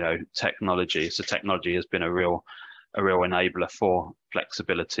technology. So technology has been a real enabler for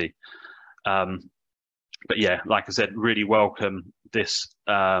flexibility. But yeah, like I said, really welcome this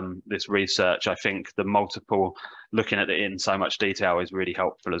research. I think the multiple looking at it in so much detail is really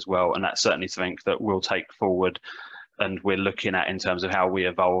helpful as well, and that's certainly something that we'll take forward and we're looking at in terms of how we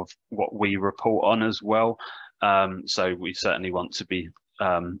evolve what we report on as well. So we certainly want to be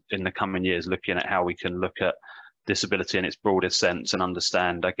in the coming years looking at how we can look at disability in its broadest sense and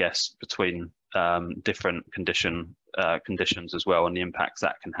understand, I guess, between different conditions as well and the impacts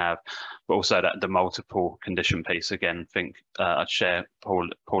that can have, but also that the multiple condition piece. Again, I think I'd share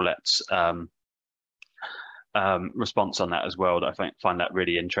Paulette's response on that as well. That I find that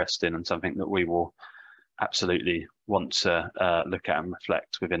really interesting and something that we will absolutely want to look at and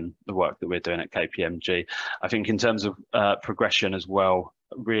reflect within the work that we're doing at KPMG. I think in terms of progression as well,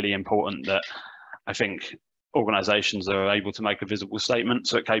 really important that I think organisations are able to make a visible statement.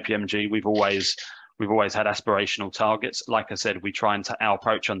 So at KPMG, we've always had aspirational targets. Like I said, our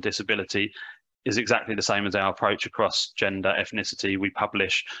approach on disability is exactly the same as our approach across gender, ethnicity. We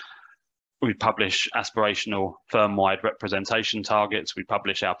publish aspirational firm-wide representation targets. We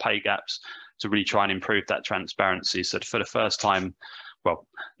publish our pay gaps to really try and improve that transparency. So for the first time,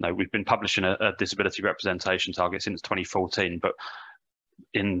 we've been publishing a disability representation target since 2014, but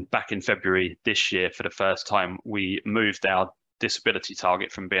back in February this year, for the first time, we moved our disability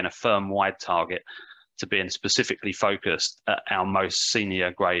target from being a firm-wide target to being specifically focused at our most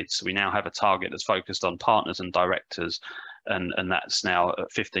senior grades. So we now have a target that's focused on partners and directors, and that's now at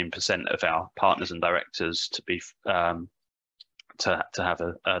 15% of our partners and directors to be to have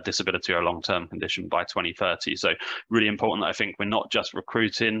a disability or a long-term condition by 2030. So really important that I think we're not just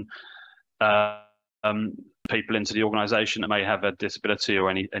recruiting people into the organisation that may have a disability or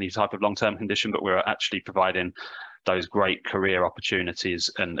any type of long-term condition, but we're actually providing those great career opportunities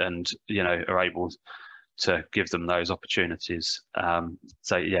and are able to give them those opportunities.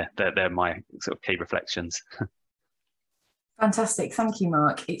 So yeah, they're my sort of key reflections. Fantastic, thank you,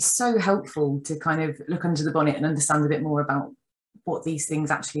 Mark. It's so helpful to kind of look under the bonnet and understand a bit more about what these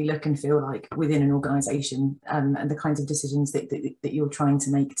things actually look and feel like within an organisation, and the kinds of decisions that you're trying to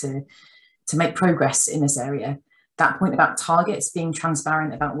make progress in this area. That point about targets, being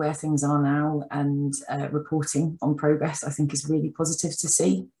transparent about where things are now and reporting on progress, I think is really positive to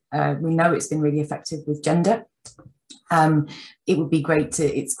see. We know it's been really effective with gender.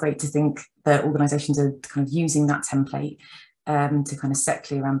 It's great to think that organisations are kind of using that template. to kind of set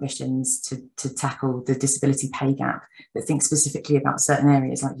clear ambitions to tackle the disability pay gap, but think specifically about certain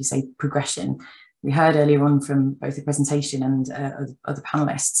areas, like you say, progression. We heard earlier on from both the presentation and other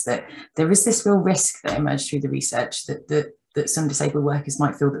panelists that there is this real risk that emerged through the research that some disabled workers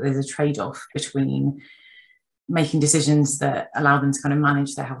might feel that there's a trade-off between making decisions that allow them to kind of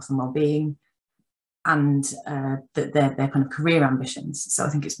manage their health and well-being and their kind of career ambitions. So I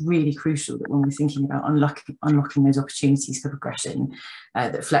think it's really crucial that when we're thinking about unlocking those opportunities for progression,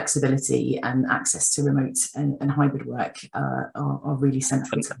 that flexibility and access to remote and hybrid work are really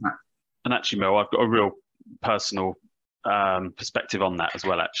central to that. And actually, Mel, I've got a real personal perspective on that as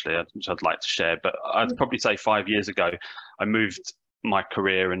well, actually, which I'd like to share. But I'd probably say 5 years ago, I moved my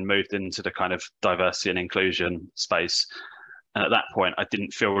career and moved into the kind of diversity and inclusion space. And at that point, I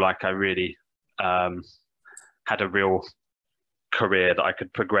didn't feel like I really had a real career that I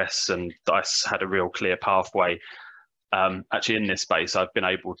could progress and that I had a real clear pathway. Actually, in this space, I've been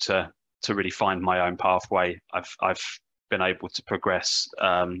able to really find my own pathway. I've been able to progress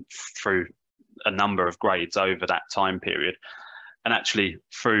through a number of grades over that time period, and actually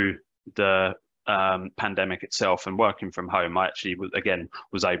through the pandemic itself and working from home, I actually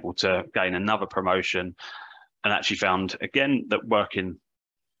was able to gain another promotion, and actually found again that working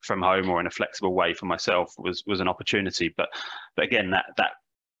from home or in a flexible way for myself was an opportunity. But again,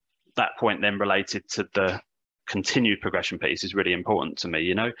 that point then related to the continued progression piece is really important to me.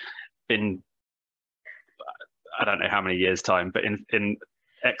 You know, in I don't know how many years time, but in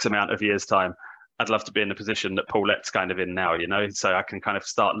X amount of years time, I'd love to be in the position that Paulette's kind of in now, you know, so I can kind of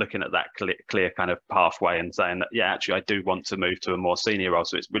start looking at that clear kind of pathway and saying that, yeah, actually, I do want to move to a more senior role.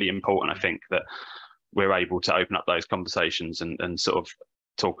 So it's really important, I think, that we're able to open up those conversations and sort of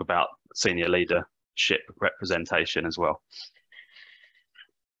talk about senior leadership representation as well.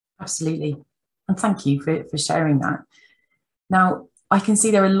 Absolutely. And thank you for sharing that. Now, I can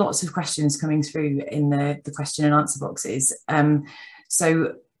see there are lots of questions coming through in the question and answer boxes.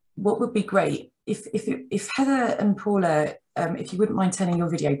 So what would be great if Heather and Paula, if you wouldn't mind turning your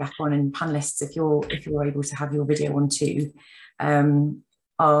video back on, and panelists, if you're able to have your video on too.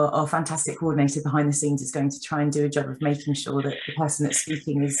 Our fantastic coordinator behind the scenes is going to try and do a job of making sure that the person that's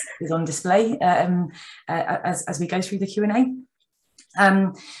speaking is on display as we go through the Q&A.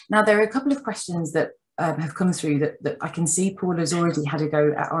 Now, there are a couple of questions that have come through that I can see Paula's already had a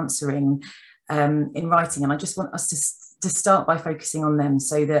go at answering in writing, and I just want us to start by focusing on them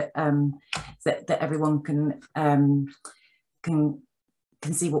so that that everyone can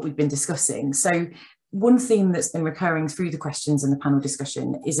see what we've been discussing. So one theme that's been recurring through the questions and the panel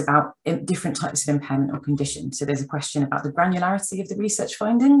discussion is about different types of impairment or condition. So there's a question about the granularity of the research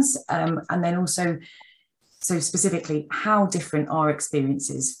findings, and then also, so specifically, how different are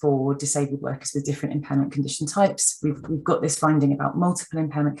experiences for disabled workers with different impairment condition types? We've got this finding about multiple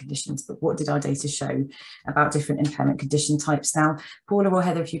impairment conditions, but what did our data show about different impairment condition types? Now, Paula or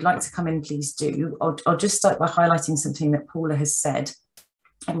Heather, if you'd like to come in, please do. I'll just start by highlighting something that Paula has said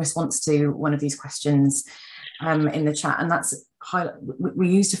in response to one of these questions in the chat, and that's we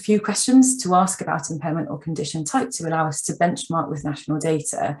used a few questions to ask about impairment or condition type to allow us to benchmark with national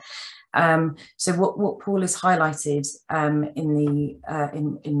data. So what Paul has highlighted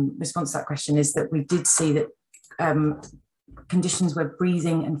in response to that question is that we did see that conditions where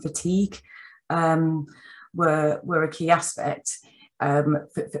breathing and fatigue were a key aspect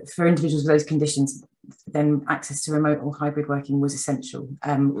for individuals with those conditions. Then access to remote or hybrid working was essential.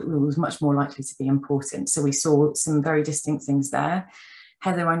 It was much more likely to be important. So we saw some very distinct things there.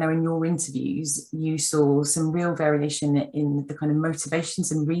 Heather, I know in your interviews, you saw some real variation in the kind of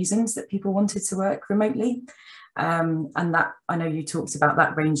motivations and reasons that people wanted to work remotely. And that, I know you talked about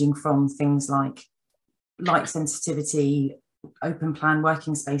that ranging from things like light sensitivity, open plan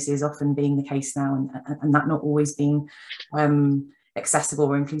working spaces often being the case now, and that not always being accessible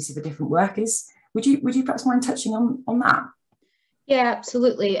or inclusive of different workers. Would you perhaps mind touching on that? Yeah,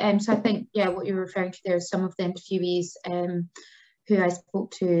 absolutely. So I think, yeah, what you're referring to there is some of the interviewees who I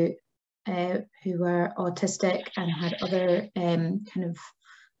spoke to who were autistic and had other kind of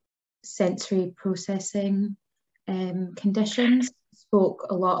sensory processing conditions, spoke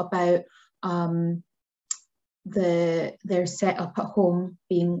a lot about their setup at home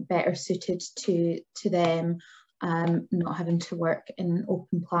being better suited to them, not having to work in an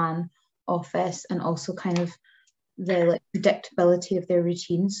open plan office, and also kind of the predictability of their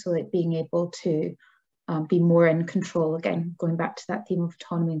routines, so like being able to be more in control, again going back to that theme of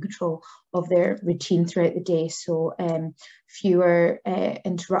autonomy and control of their routine throughout the day. So fewer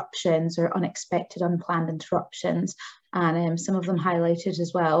interruptions or unexpected unplanned interruptions, and some of them highlighted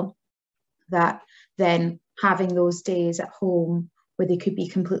as well that then having those days at home where they could be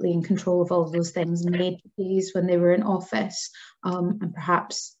completely in control of all of those things made days when they were in office and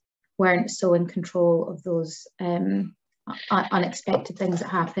perhaps weren't so in control of those unexpected things that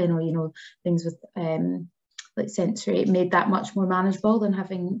happen, or, you know, things with like sensory, it made that much more manageable than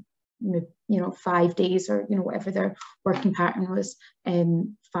having, you know, 5 days, or, you know, whatever their working pattern was,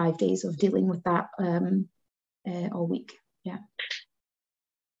 5 days of dealing with that all week. Yeah.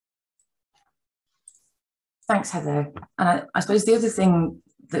 Thanks, Heather. And I suppose the other thing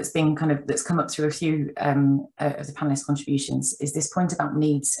that's been that's come up through a few of the panelists' contributions is this point about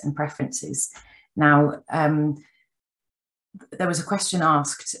needs and preferences. Now, there was a question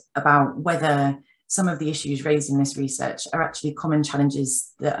asked about whether some of the issues raised in this research are actually common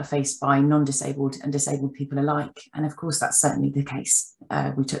challenges that are faced by non-disabled and disabled people alike. And of course, that's certainly the case.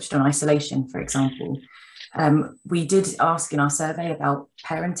 We touched on isolation, for example. We did ask in our survey about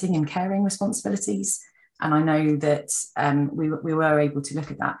parenting and caring responsibilities. And I know that we were able to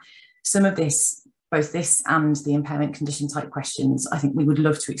look at that. Some of this, both this and the impairment condition type questions, I think we would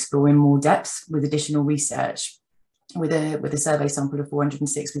love to explore in more depth with additional research. With a survey sample of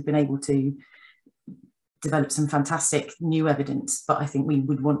 406, we've been able to develop some fantastic new evidence, but I think we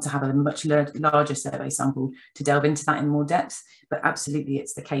would want to have a much larger survey sample to delve into that in more depth. But absolutely,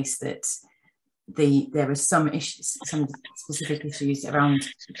 it's the case that there are some issues, some specific issues around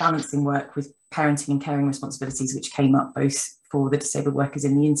balancing work with parenting and caring responsibilities, which came up both for the disabled workers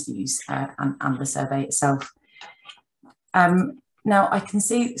in the interviews and the survey itself. Now I can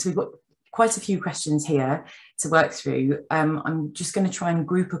see, so we've got quite a few questions here to work through. I'm just going to try and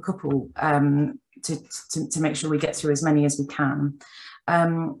group a couple to make sure we get through as many as we can.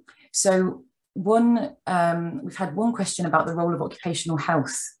 So we've had one question about the role of occupational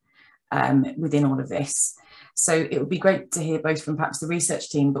health within all of this. So it would be great to hear both from perhaps the research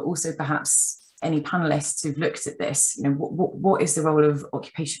team, but also perhaps any panelists who've looked at this. You know, what is the role of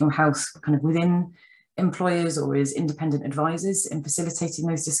occupational health kind of within employers or as independent advisors in facilitating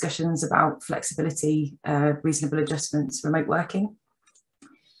those discussions about flexibility, reasonable adjustments, remote working?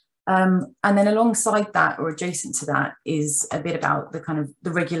 And then alongside that, or adjacent to that, is a bit about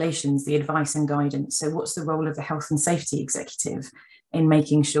the regulations, the advice and guidance. So what's the role of the health and safety executive in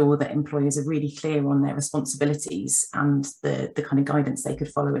making sure that employers are really clear on their responsibilities and the kind of guidance they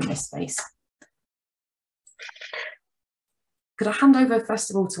could follow in this space? Could I hand over first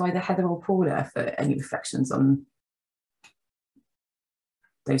of all to either Heather or Paula for any reflections on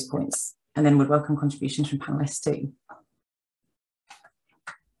those points, and then would welcome contributions from panelists too.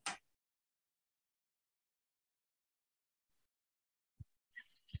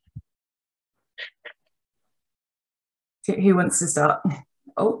 Who wants to start?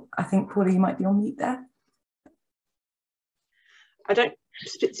 Oh, I think Paula, you might be on mute there. I don't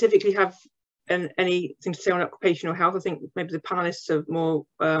specifically have anything to say on occupational health. I think maybe the panelists are more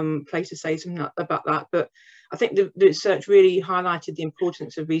placed to say something about that. But I think the research really highlighted the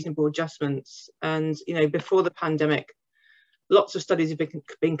importance of reasonable adjustments. And, you know, before the pandemic, lots of studies have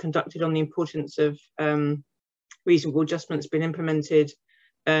been conducted on the importance of reasonable adjustments being implemented,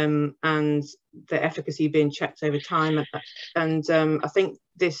 and the efficacy being checked over time. And I think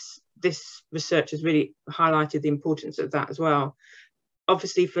this research has really highlighted the importance of that as well.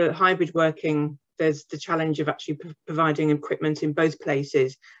 Obviously, for hybrid working, there's the challenge of actually providing equipment in both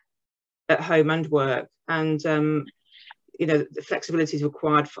places, at home and work. And you know, the flexibility is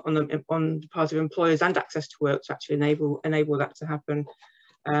required on the part of employers and access to work to actually enable that to happen.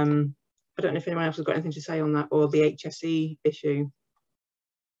 I don't know if anyone else has got anything to say on that, or the HSE issue.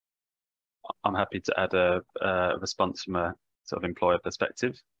 I'm happy to add a response from a sort of employer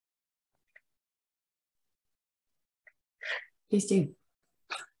perspective. Please do.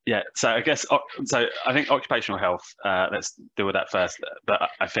 Yeah, so I guess, so I think occupational health, let's deal with that first, but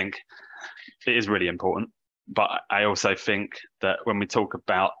I think it is really important. But I also think that when we talk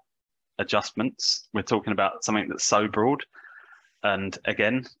about adjustments, we're talking about something that's so broad. And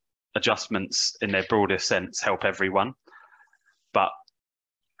again, adjustments in their broadest sense help everyone. But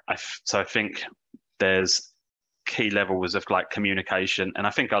so I think there's key levels of like communication, and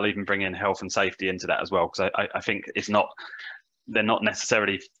I think I'll even bring in health and safety into that as well, because I think they're not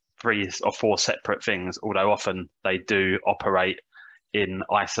necessarily 3 or 4 separate things, although often they do operate in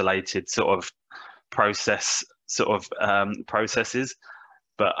isolated sort of processes.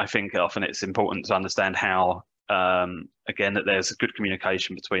 But I think often it's important to understand how, again, that there's good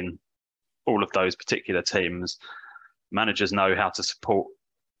communication between all of those particular teams. Managers know how to support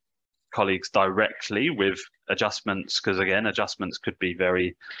colleagues directly with adjustments, because again, adjustments could be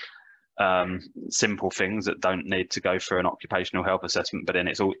very simple things that don't need to go through an occupational health assessment, but then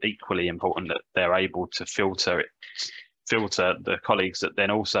it's all equally important that they're able to filter the colleagues that then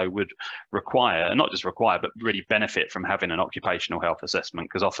also would require, and not just require, but really benefit from having an occupational health assessment,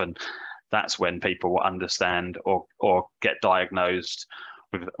 because often that's when people will understand or get diagnosed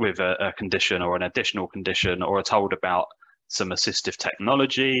with a condition or an additional condition, or are told about some assistive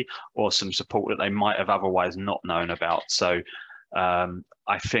technology or some support that they might have otherwise not known about. So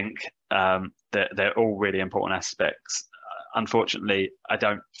I think that they're all really important aspects. Unfortunately, I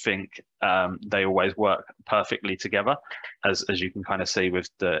don't think they always work perfectly together, as you can kind of see with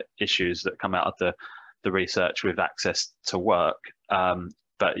the issues that come out of the research with access to work.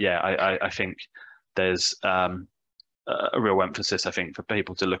 But yeah, I think there's a real emphasis, I think, for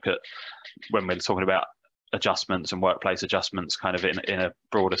people to look at when we're talking about adjustments and workplace adjustments kind of in a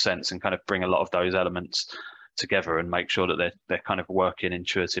broader sense, and kind of bring a lot of those elements together and make sure that they're kind of working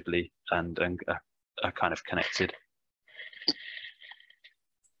intuitively and are kind of connected.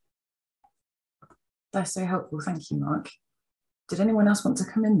 That's so helpful. Thank you, Mark. Did anyone else want to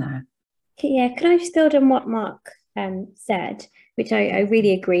come in there? Yeah, can I just build on what Mark said, which I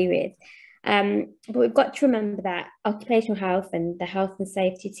really agree with. But we've got to remember that occupational health and the health and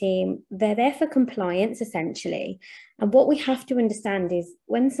safety team, they're there for compliance essentially. And what we have to understand is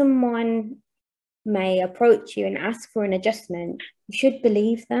when someone may approach you and ask for an adjustment, you should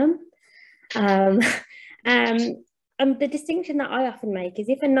believe them. And the distinction that I often make is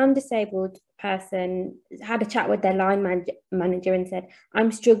if a non-disabled person had a chat with their line manager and said,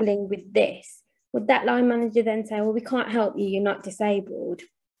 I'm struggling with this, would that line manager then say, well, we can't help you, you're not disabled?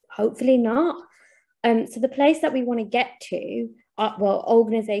 Hopefully not. So the place that we want to get to, well,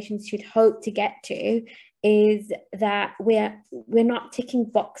 organisations should hope to get to, is that we're not ticking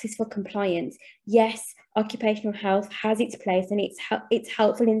boxes for compliance. Yes, occupational health has its place and it's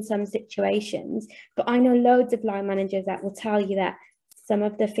helpful in some situations, but I know loads of line managers that will tell you that some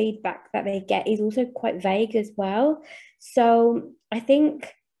of the feedback that they get is also quite vague as well. So I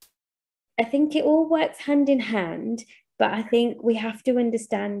think it all works hand in hand, but I think we have to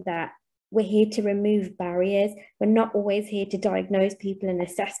understand that we're here to remove barriers. We're not always here to diagnose people and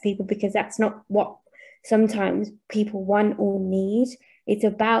assess people, because that's not what sometimes people want or need. It's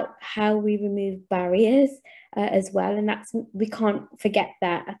about how we remove barriers as well, and we can't forget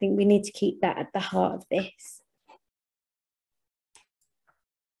that. I think we need to keep that at the heart of this.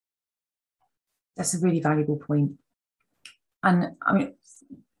 That's a really valuable point. And I mean,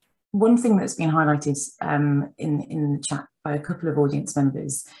 one thing that's been highlighted in the chat by a couple of audience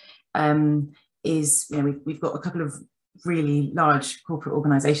members is, we've got a couple of really large corporate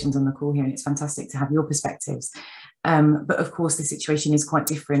organisations on the call here, and it's fantastic to have your perspectives. But of course, the situation is quite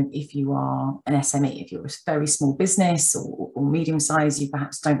different if you are an SME. If you're a very small business or medium size, you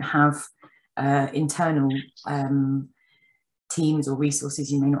perhaps don't have internal teams or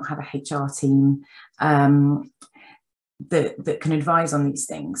resources. You may not have a HR team that can advise on these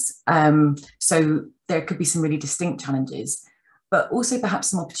things. So there could be some really distinct challenges, but also perhaps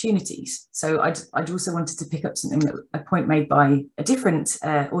some opportunities. So I'd also wanted to pick up a point made by a different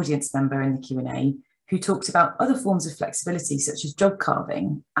audience member in the Q&A, who talked about other forms of flexibility, such as job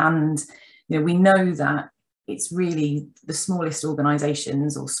carving. And we know that it's really the smallest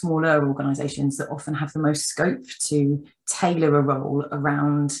organisations or smaller organisations that often have the most scope to tailor a role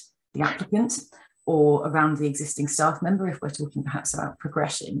around the applicant or around the existing staff member, if we're talking perhaps about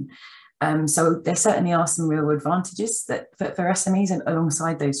progression. So there certainly are some real advantages for SMEs and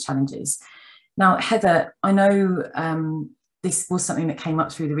alongside those challenges. Now, Heather, I know this was something that came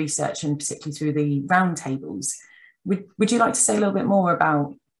up through the research and particularly through the roundtables. Would you like to say a little bit more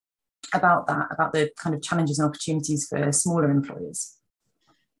about the kind of challenges and opportunities for smaller employers?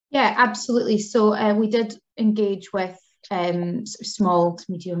 Yeah, absolutely. So we did engage with small to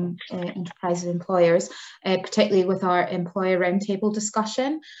medium enterprise employers, particularly with our employer roundtable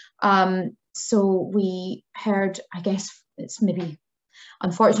discussion. So we heard, I guess it's maybe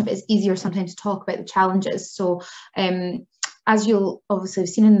unfortunate, but it's easier sometimes to talk about the challenges. So as you'll obviously have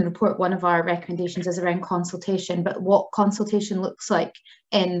seen in the report, one of our recommendations is around consultation, but what consultation looks like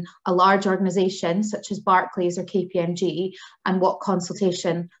in a large organisation such as Barclays or KPMG, and what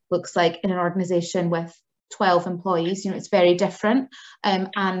consultation looks like in an organisation with 12 employees, it's very different, and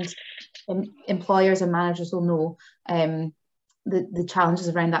employers and managers will know the challenges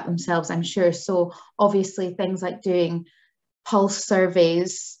around that themselves, I'm sure. So obviously things like doing pulse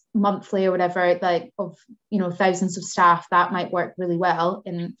surveys monthly or whatever, like of thousands of staff, that might work really well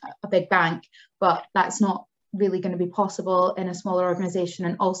in a big bank, but that's not really going to be possible in a smaller organisation,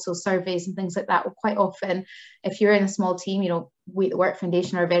 and also surveys and things like that. Well, quite often, if you're in a small team, you know, we at the Work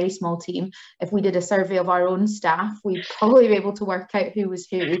Foundation are a very small team. If we did a survey of our own staff, we'd probably be able to work out who was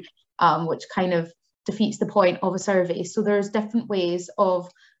who, which kind of defeats the point of a survey. So there's different ways of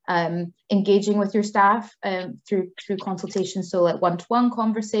engaging with your staff through consultations, so like one-to-one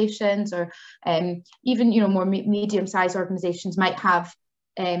conversations, or even, you know, more medium-sized organisations might have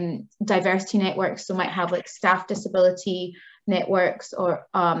diversity networks, so might have like staff disability networks, or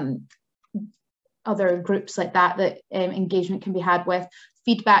other groups like that engagement can be had with.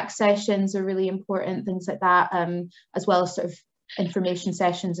 Feedback sessions are really important, things like that, as well as sort of information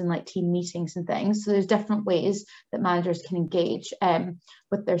sessions and like team meetings and things. So there's different ways that managers can engage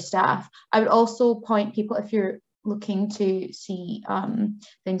with their staff. I would also point people, if you're looking to see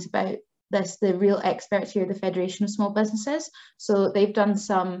things about this, the real experts here, the Federation of Small Businesses. So they've done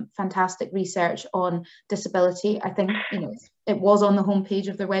some fantastic research on disability. I think, you know, it was on the homepage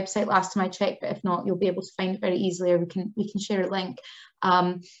of their website last time I checked, but if not, you'll be able to find it very easily, or we can share a link.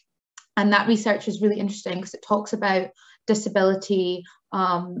 And that research is really interesting because it talks about disability,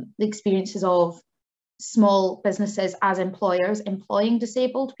 the experiences of small businesses as employers employing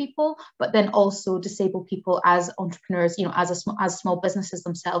disabled people, but then also disabled people as entrepreneurs, you know, as small businesses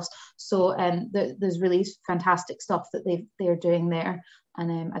themselves. So there's really fantastic stuff that they're doing there,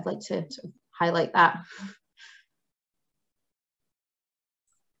 and I'd like to sort of highlight that.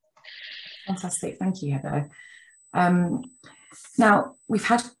 Fantastic, thank you, Heather. Now we've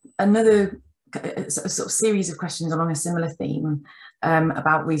had another sort of series of questions along a similar theme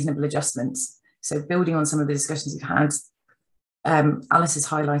about reasonable adjustments. So building on some of the discussions we've had, Alice has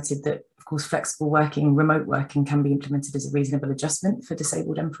highlighted that, of course, flexible working, remote working can be implemented as a reasonable adjustment for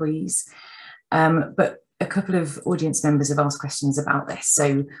disabled employees. But a couple of audience members have asked questions about this.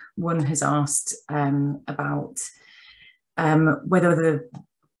 So one has asked about whether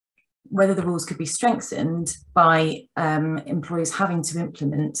the rules could be strengthened by employers having to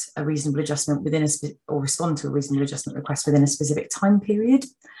implement a reasonable adjustment within or respond to a reasonable adjustment request within a specific time period.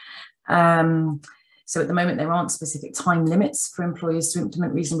 So at the moment, there aren't specific time limits for employers to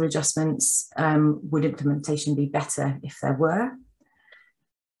implement reasonable adjustments. Would implementation be better if there were?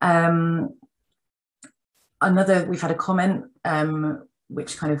 We've had a comment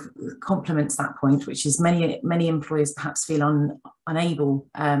which kind of complements that point, which is many employers perhaps feel unable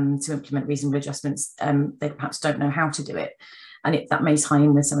to implement reasonable adjustments. They perhaps don't know how to do it. And that may tie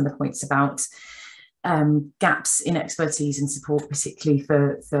in with some of the points about gaps in expertise and support, particularly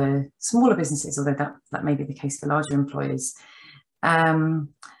for smaller businesses, although that may be the case for larger employers. And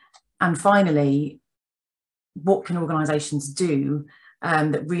finally, what can organisations do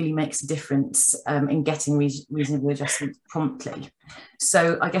that really makes a difference in getting reasonable adjustments promptly?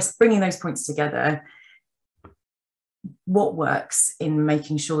 So I guess bringing those points together, what works in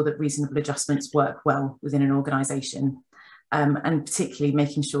making sure that reasonable adjustments work well within an organisation? And particularly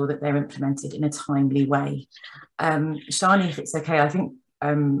making sure that they're implemented in a timely way. Shani, if it's okay, I think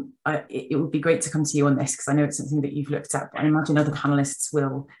it would be great to come to you on this, because I know it's something that you've looked at, but I imagine other panellists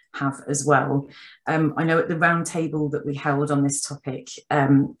will have as well. I know at the roundtable that we held on this topic,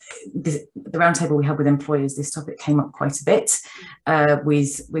 the roundtable we held with employers, this topic came up quite a bit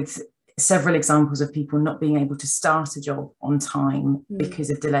with several examples of people not being able to start a job on time because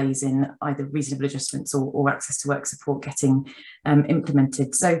of delays in either reasonable adjustments or access to work support getting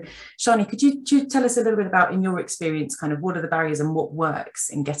implemented. So Shani, could you tell us a little bit about, in your experience, kind of what are the barriers and what works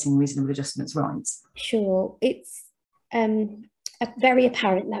in getting reasonable adjustments right? Sure, it's very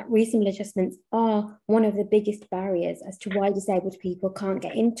apparent that reasonable adjustments are one of the biggest barriers as to why disabled people can't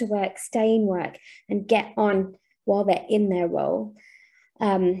get into work, stay in work and get on while they're in their role.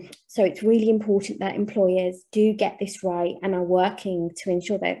 So it's really important that employers do get this right and are working to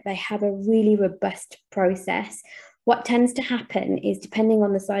ensure that they have a really robust process. What tends to happen is, depending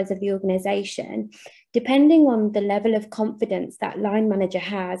on the size of the organisation, depending on the level of confidence that line manager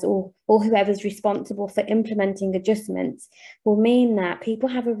has or whoever's responsible for implementing adjustments, will mean that people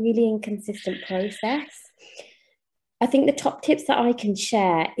have a really inconsistent process. I think the top tips that I can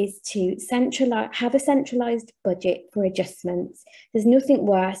share is to have a centralised budget for adjustments. There's nothing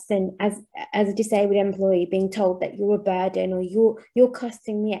worse than as a disabled employee being told that you're a burden, or you're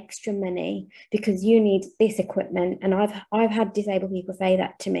costing me extra money because you need this equipment. And I've had disabled people say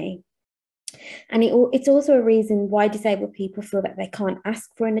that to me. And it's also a reason why disabled people feel that they can't ask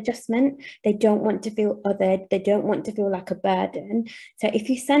for an adjustment. They don't want to feel othered. They don't want to feel like a burden. So if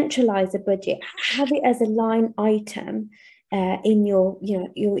you centralise a budget, have it as a line item, in your,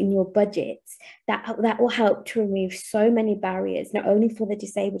 in your budgets, that will help to remove so many barriers, not only for the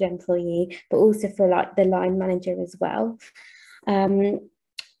disabled employee, but also for like the line manager as well.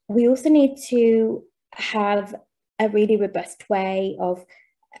 We also need to have a really robust way of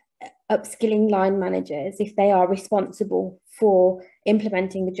upskilling line managers if they are responsible for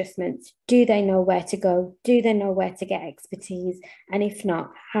implementing adjustments. Do they know where to go? Do they know where to get expertise? And if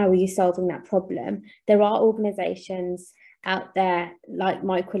not, how are you solving that problem? There are organisations out there like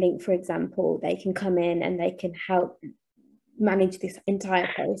Microlink, for example. They can come in and they can help manage this entire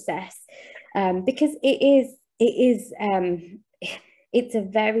process, because it's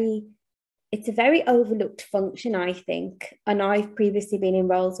a very overlooked function, I think. And I've previously been in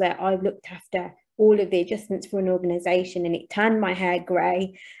roles where I've looked after all of the adjustments for an organisation, and it turned my hair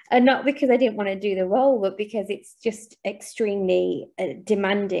grey. And not because I didn't want to do the role, but because it's just extremely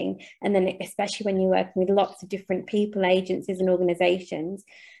demanding. And then especially when you're working with lots of different people, agencies and organisations.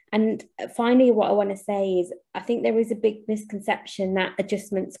 And finally, what I want to say is, I think there is a big misconception that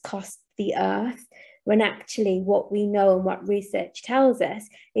adjustments cost the earth, when actually what we know and what research tells us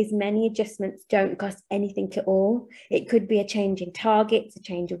is many adjustments don't cost anything at all. It could be a change in targets, a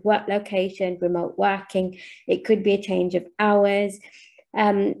change of work location, remote working. It could be a change of hours.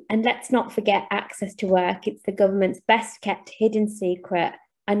 And let's not forget access to work. It's the government's best kept hidden secret.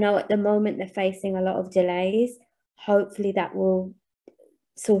 I know at the moment they're facing a lot of delays. Hopefully that will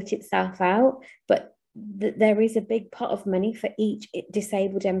sort itself out, but there is a big pot of money for each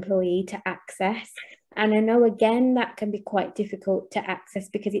disabled employee to access. And I know, again, that can be quite difficult to access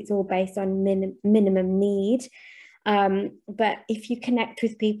because it's all based on minimum need. But if you connect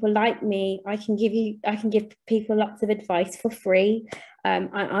with people like me, I can give people lots of advice for free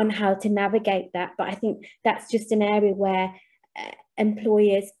on how to navigate that. But I think that's just an area where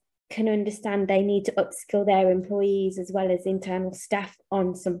employers can understand they need to upskill their employees as well as internal staff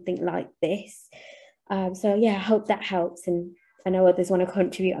on something like this. So yeah, I hope that helps, and I know others want to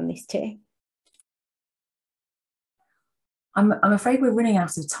contribute on this too. I'm afraid we're running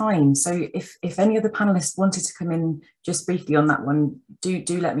out of time, so if any of the panelists wanted to come in just briefly on that one,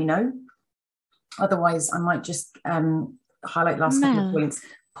 do let me know. Otherwise, I might just highlight last couple of points.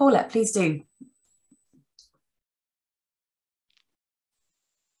 Paula, please do.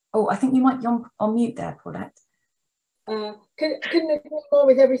 Oh, I think you might be on mute there, Paulette. Couldn't agree more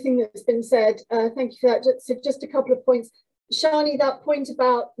with everything that's been said. Thank you for that. Just a couple of points. Shani, that point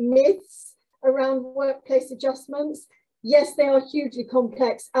about myths around workplace adjustments. Yes, they are hugely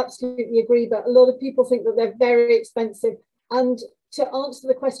complex, absolutely agree, but a lot of people think that they're very expensive. And to answer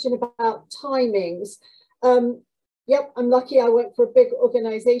the question about timings, yep, I'm lucky I work for a big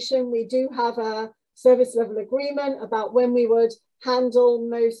organisation. We do have a service level agreement about when we would handle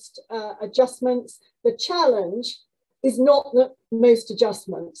most adjustments. The challenge is not the most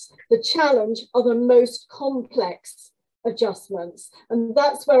adjustments. The challenge are the most complex adjustments. And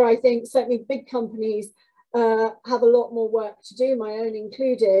that's where I think certainly big companies have a lot more work to do, my own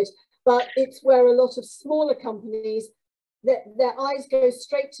included, but it's where a lot of smaller companies, their eyes go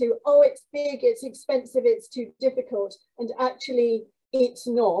straight to, oh, it's big, it's expensive, it's too difficult, and actually it's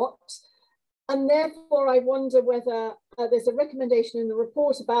not. And therefore I wonder whether there's a recommendation in the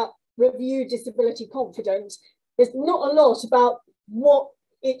report about review disability confidence. There's not a lot about what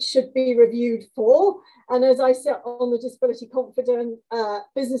it should be reviewed for. And as I sit on the Disability Confident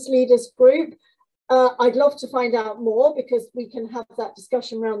Business Leaders Group, I'd love to find out more because we can have that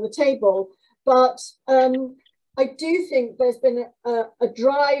discussion around the table. But I do think there's been a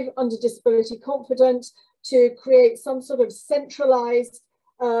drive under Disability Confident to create some sort of centralized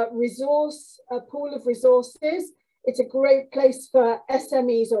pool of resources. It's a great place for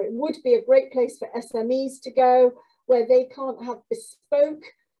SMEs, or it would be a great place for SMEs to go, where they can't have bespoke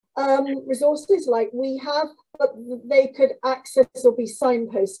resources like we have, but they could access or be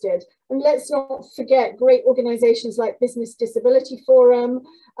signposted. And let's not forget great organizations like Business Disability Forum,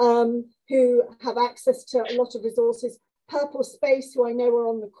 who have access to a lot of resources. Purple Space, who I know are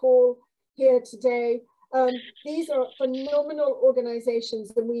on the call here today. These are phenomenal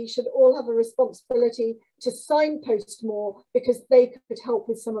organizations, and we should all have a responsibility to signpost more because they could help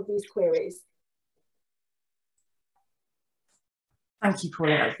with some of these queries. Thank you,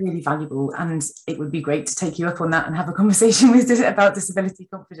 Paula. That's really valuable, and it would be great to take you up on that and have a conversation about disability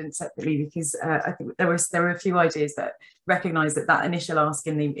confidence separately, because I think there were a few ideas that recognise that initial ask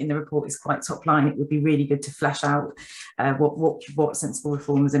in the report is quite top line. It would be really good to flesh out what sensible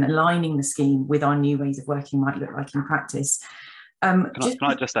reforms and aligning the scheme with our new ways of working might look like in practice. Can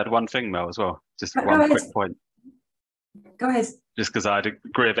I just add one thing, Mel, as well? Just one quick point. Go ahead. Just because I'd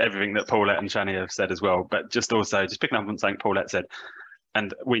agree with everything that Paulette and Shani have said as well, but just picking up on something Paulette said,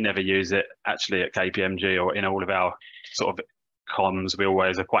 and we never use it actually at KPMG or in all of our sort of comms. We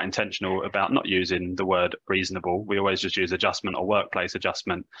always are quite intentional about not using the word reasonable. We always just use adjustment or workplace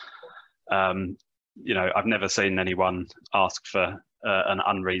adjustment. You know, I've never seen anyone ask for an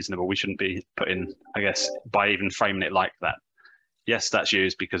unreasonable. We shouldn't be putting, I guess, by even framing it like that. Yes, that's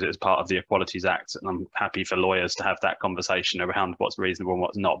used because it was part of the Equalities Act, and I'm happy for lawyers to have that conversation around what's reasonable and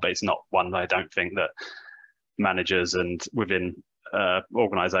what's not, but it's not one I don't think that managers and within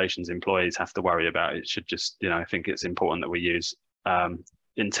organisations, employees have to worry about. It should just, you know, I think it's important that we use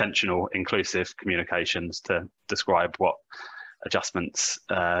intentional, inclusive communications to describe what adjustments,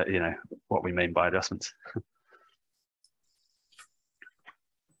 you know, what we mean by adjustments.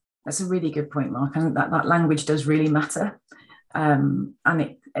 That's a really good point, Mark. And that language does really matter. And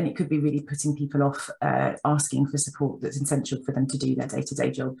it could be really putting people off asking for support that's essential for them to do their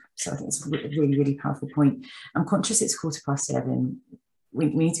day-to-day job. So I think it's a really, really powerful point. I'm conscious it's 7:15. We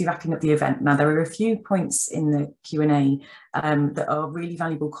need to be wrapping up the event. Now, there are a few points in the Q&A that are really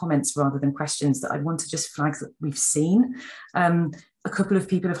valuable comments rather than questions that I want to just flag that we've seen. A couple of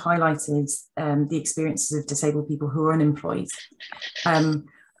people have highlighted the experiences of disabled people who are unemployed.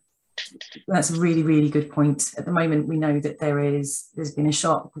 That's a really, really good point. At the moment, we know that there's been a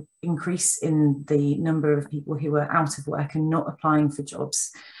sharp increase in the number of people who are out of work and not applying for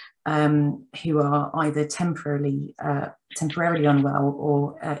jobs, who are either temporarily unwell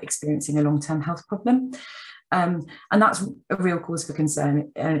or experiencing a long-term health problem. And that's a real cause for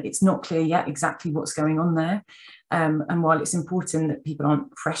concern. It's not clear yet exactly what's going on there. And while it's important that people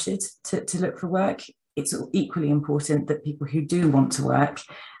aren't pressured to look for work, it's equally important that people who do want to work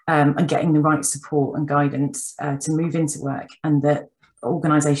are getting the right support and guidance to move into work, and that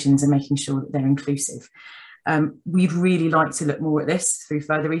organisations are making sure that they're inclusive. We'd really like to look more at this through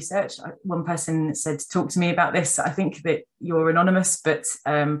further research. One person said, talk to me about this. I think that you're anonymous, but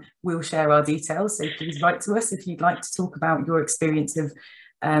we'll share our details. So please write to us if you'd like to talk about your experience of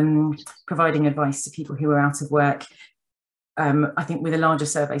providing advice to people who are out of work. I think with a larger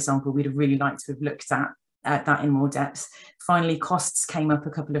survey sample, we'd have really liked to have looked at that in more depth. Finally, costs came up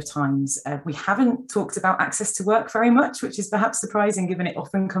a couple of times. We haven't talked about access to work very much, which is perhaps surprising given it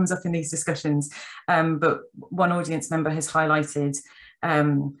often comes up in these discussions. But one audience member has highlighted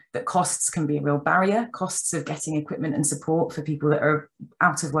that costs can be a real barrier, costs of getting equipment and support for people that are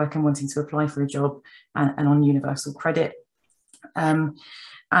out of work and wanting to apply for a job and on universal credit. And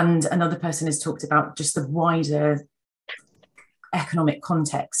another person has talked about just the wider economic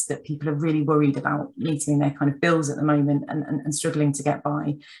context, that people are really worried about meeting their kind of bills at the moment and struggling to get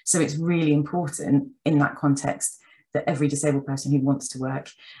by. So it's really important in that context that every disabled person who wants to work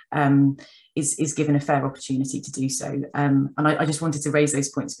is given a fair opportunity to do so. And I just wanted to raise those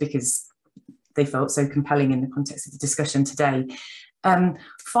points because they felt so compelling in the context of the discussion today.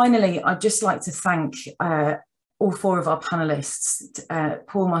 Finally, I'd just like to thank all four of our panellists,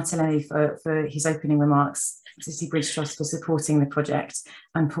 Paul Martinelli for his opening remarks, City Bridge Trust for supporting the project,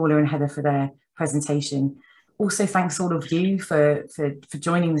 and Paula and Heather for their presentation. Also, thanks all of you for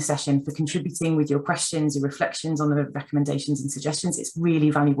joining the session, for contributing with your questions, your reflections on the recommendations and suggestions. It's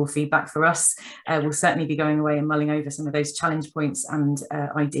really valuable feedback for us. We'll certainly be going away and mulling over some of those challenge points and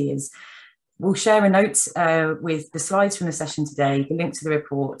ideas. We'll share a note with the slides from the session today, the link to the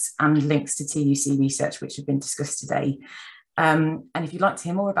report, and links to TUC research which have been discussed today. And if you'd like to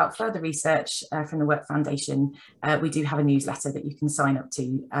hear more about further research from the Work Foundation, we do have a newsletter that you can sign up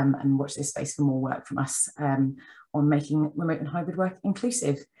to and watch this space for more work from us on making remote and hybrid work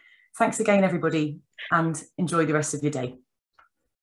inclusive. Thanks again, everybody, and enjoy the rest of your day.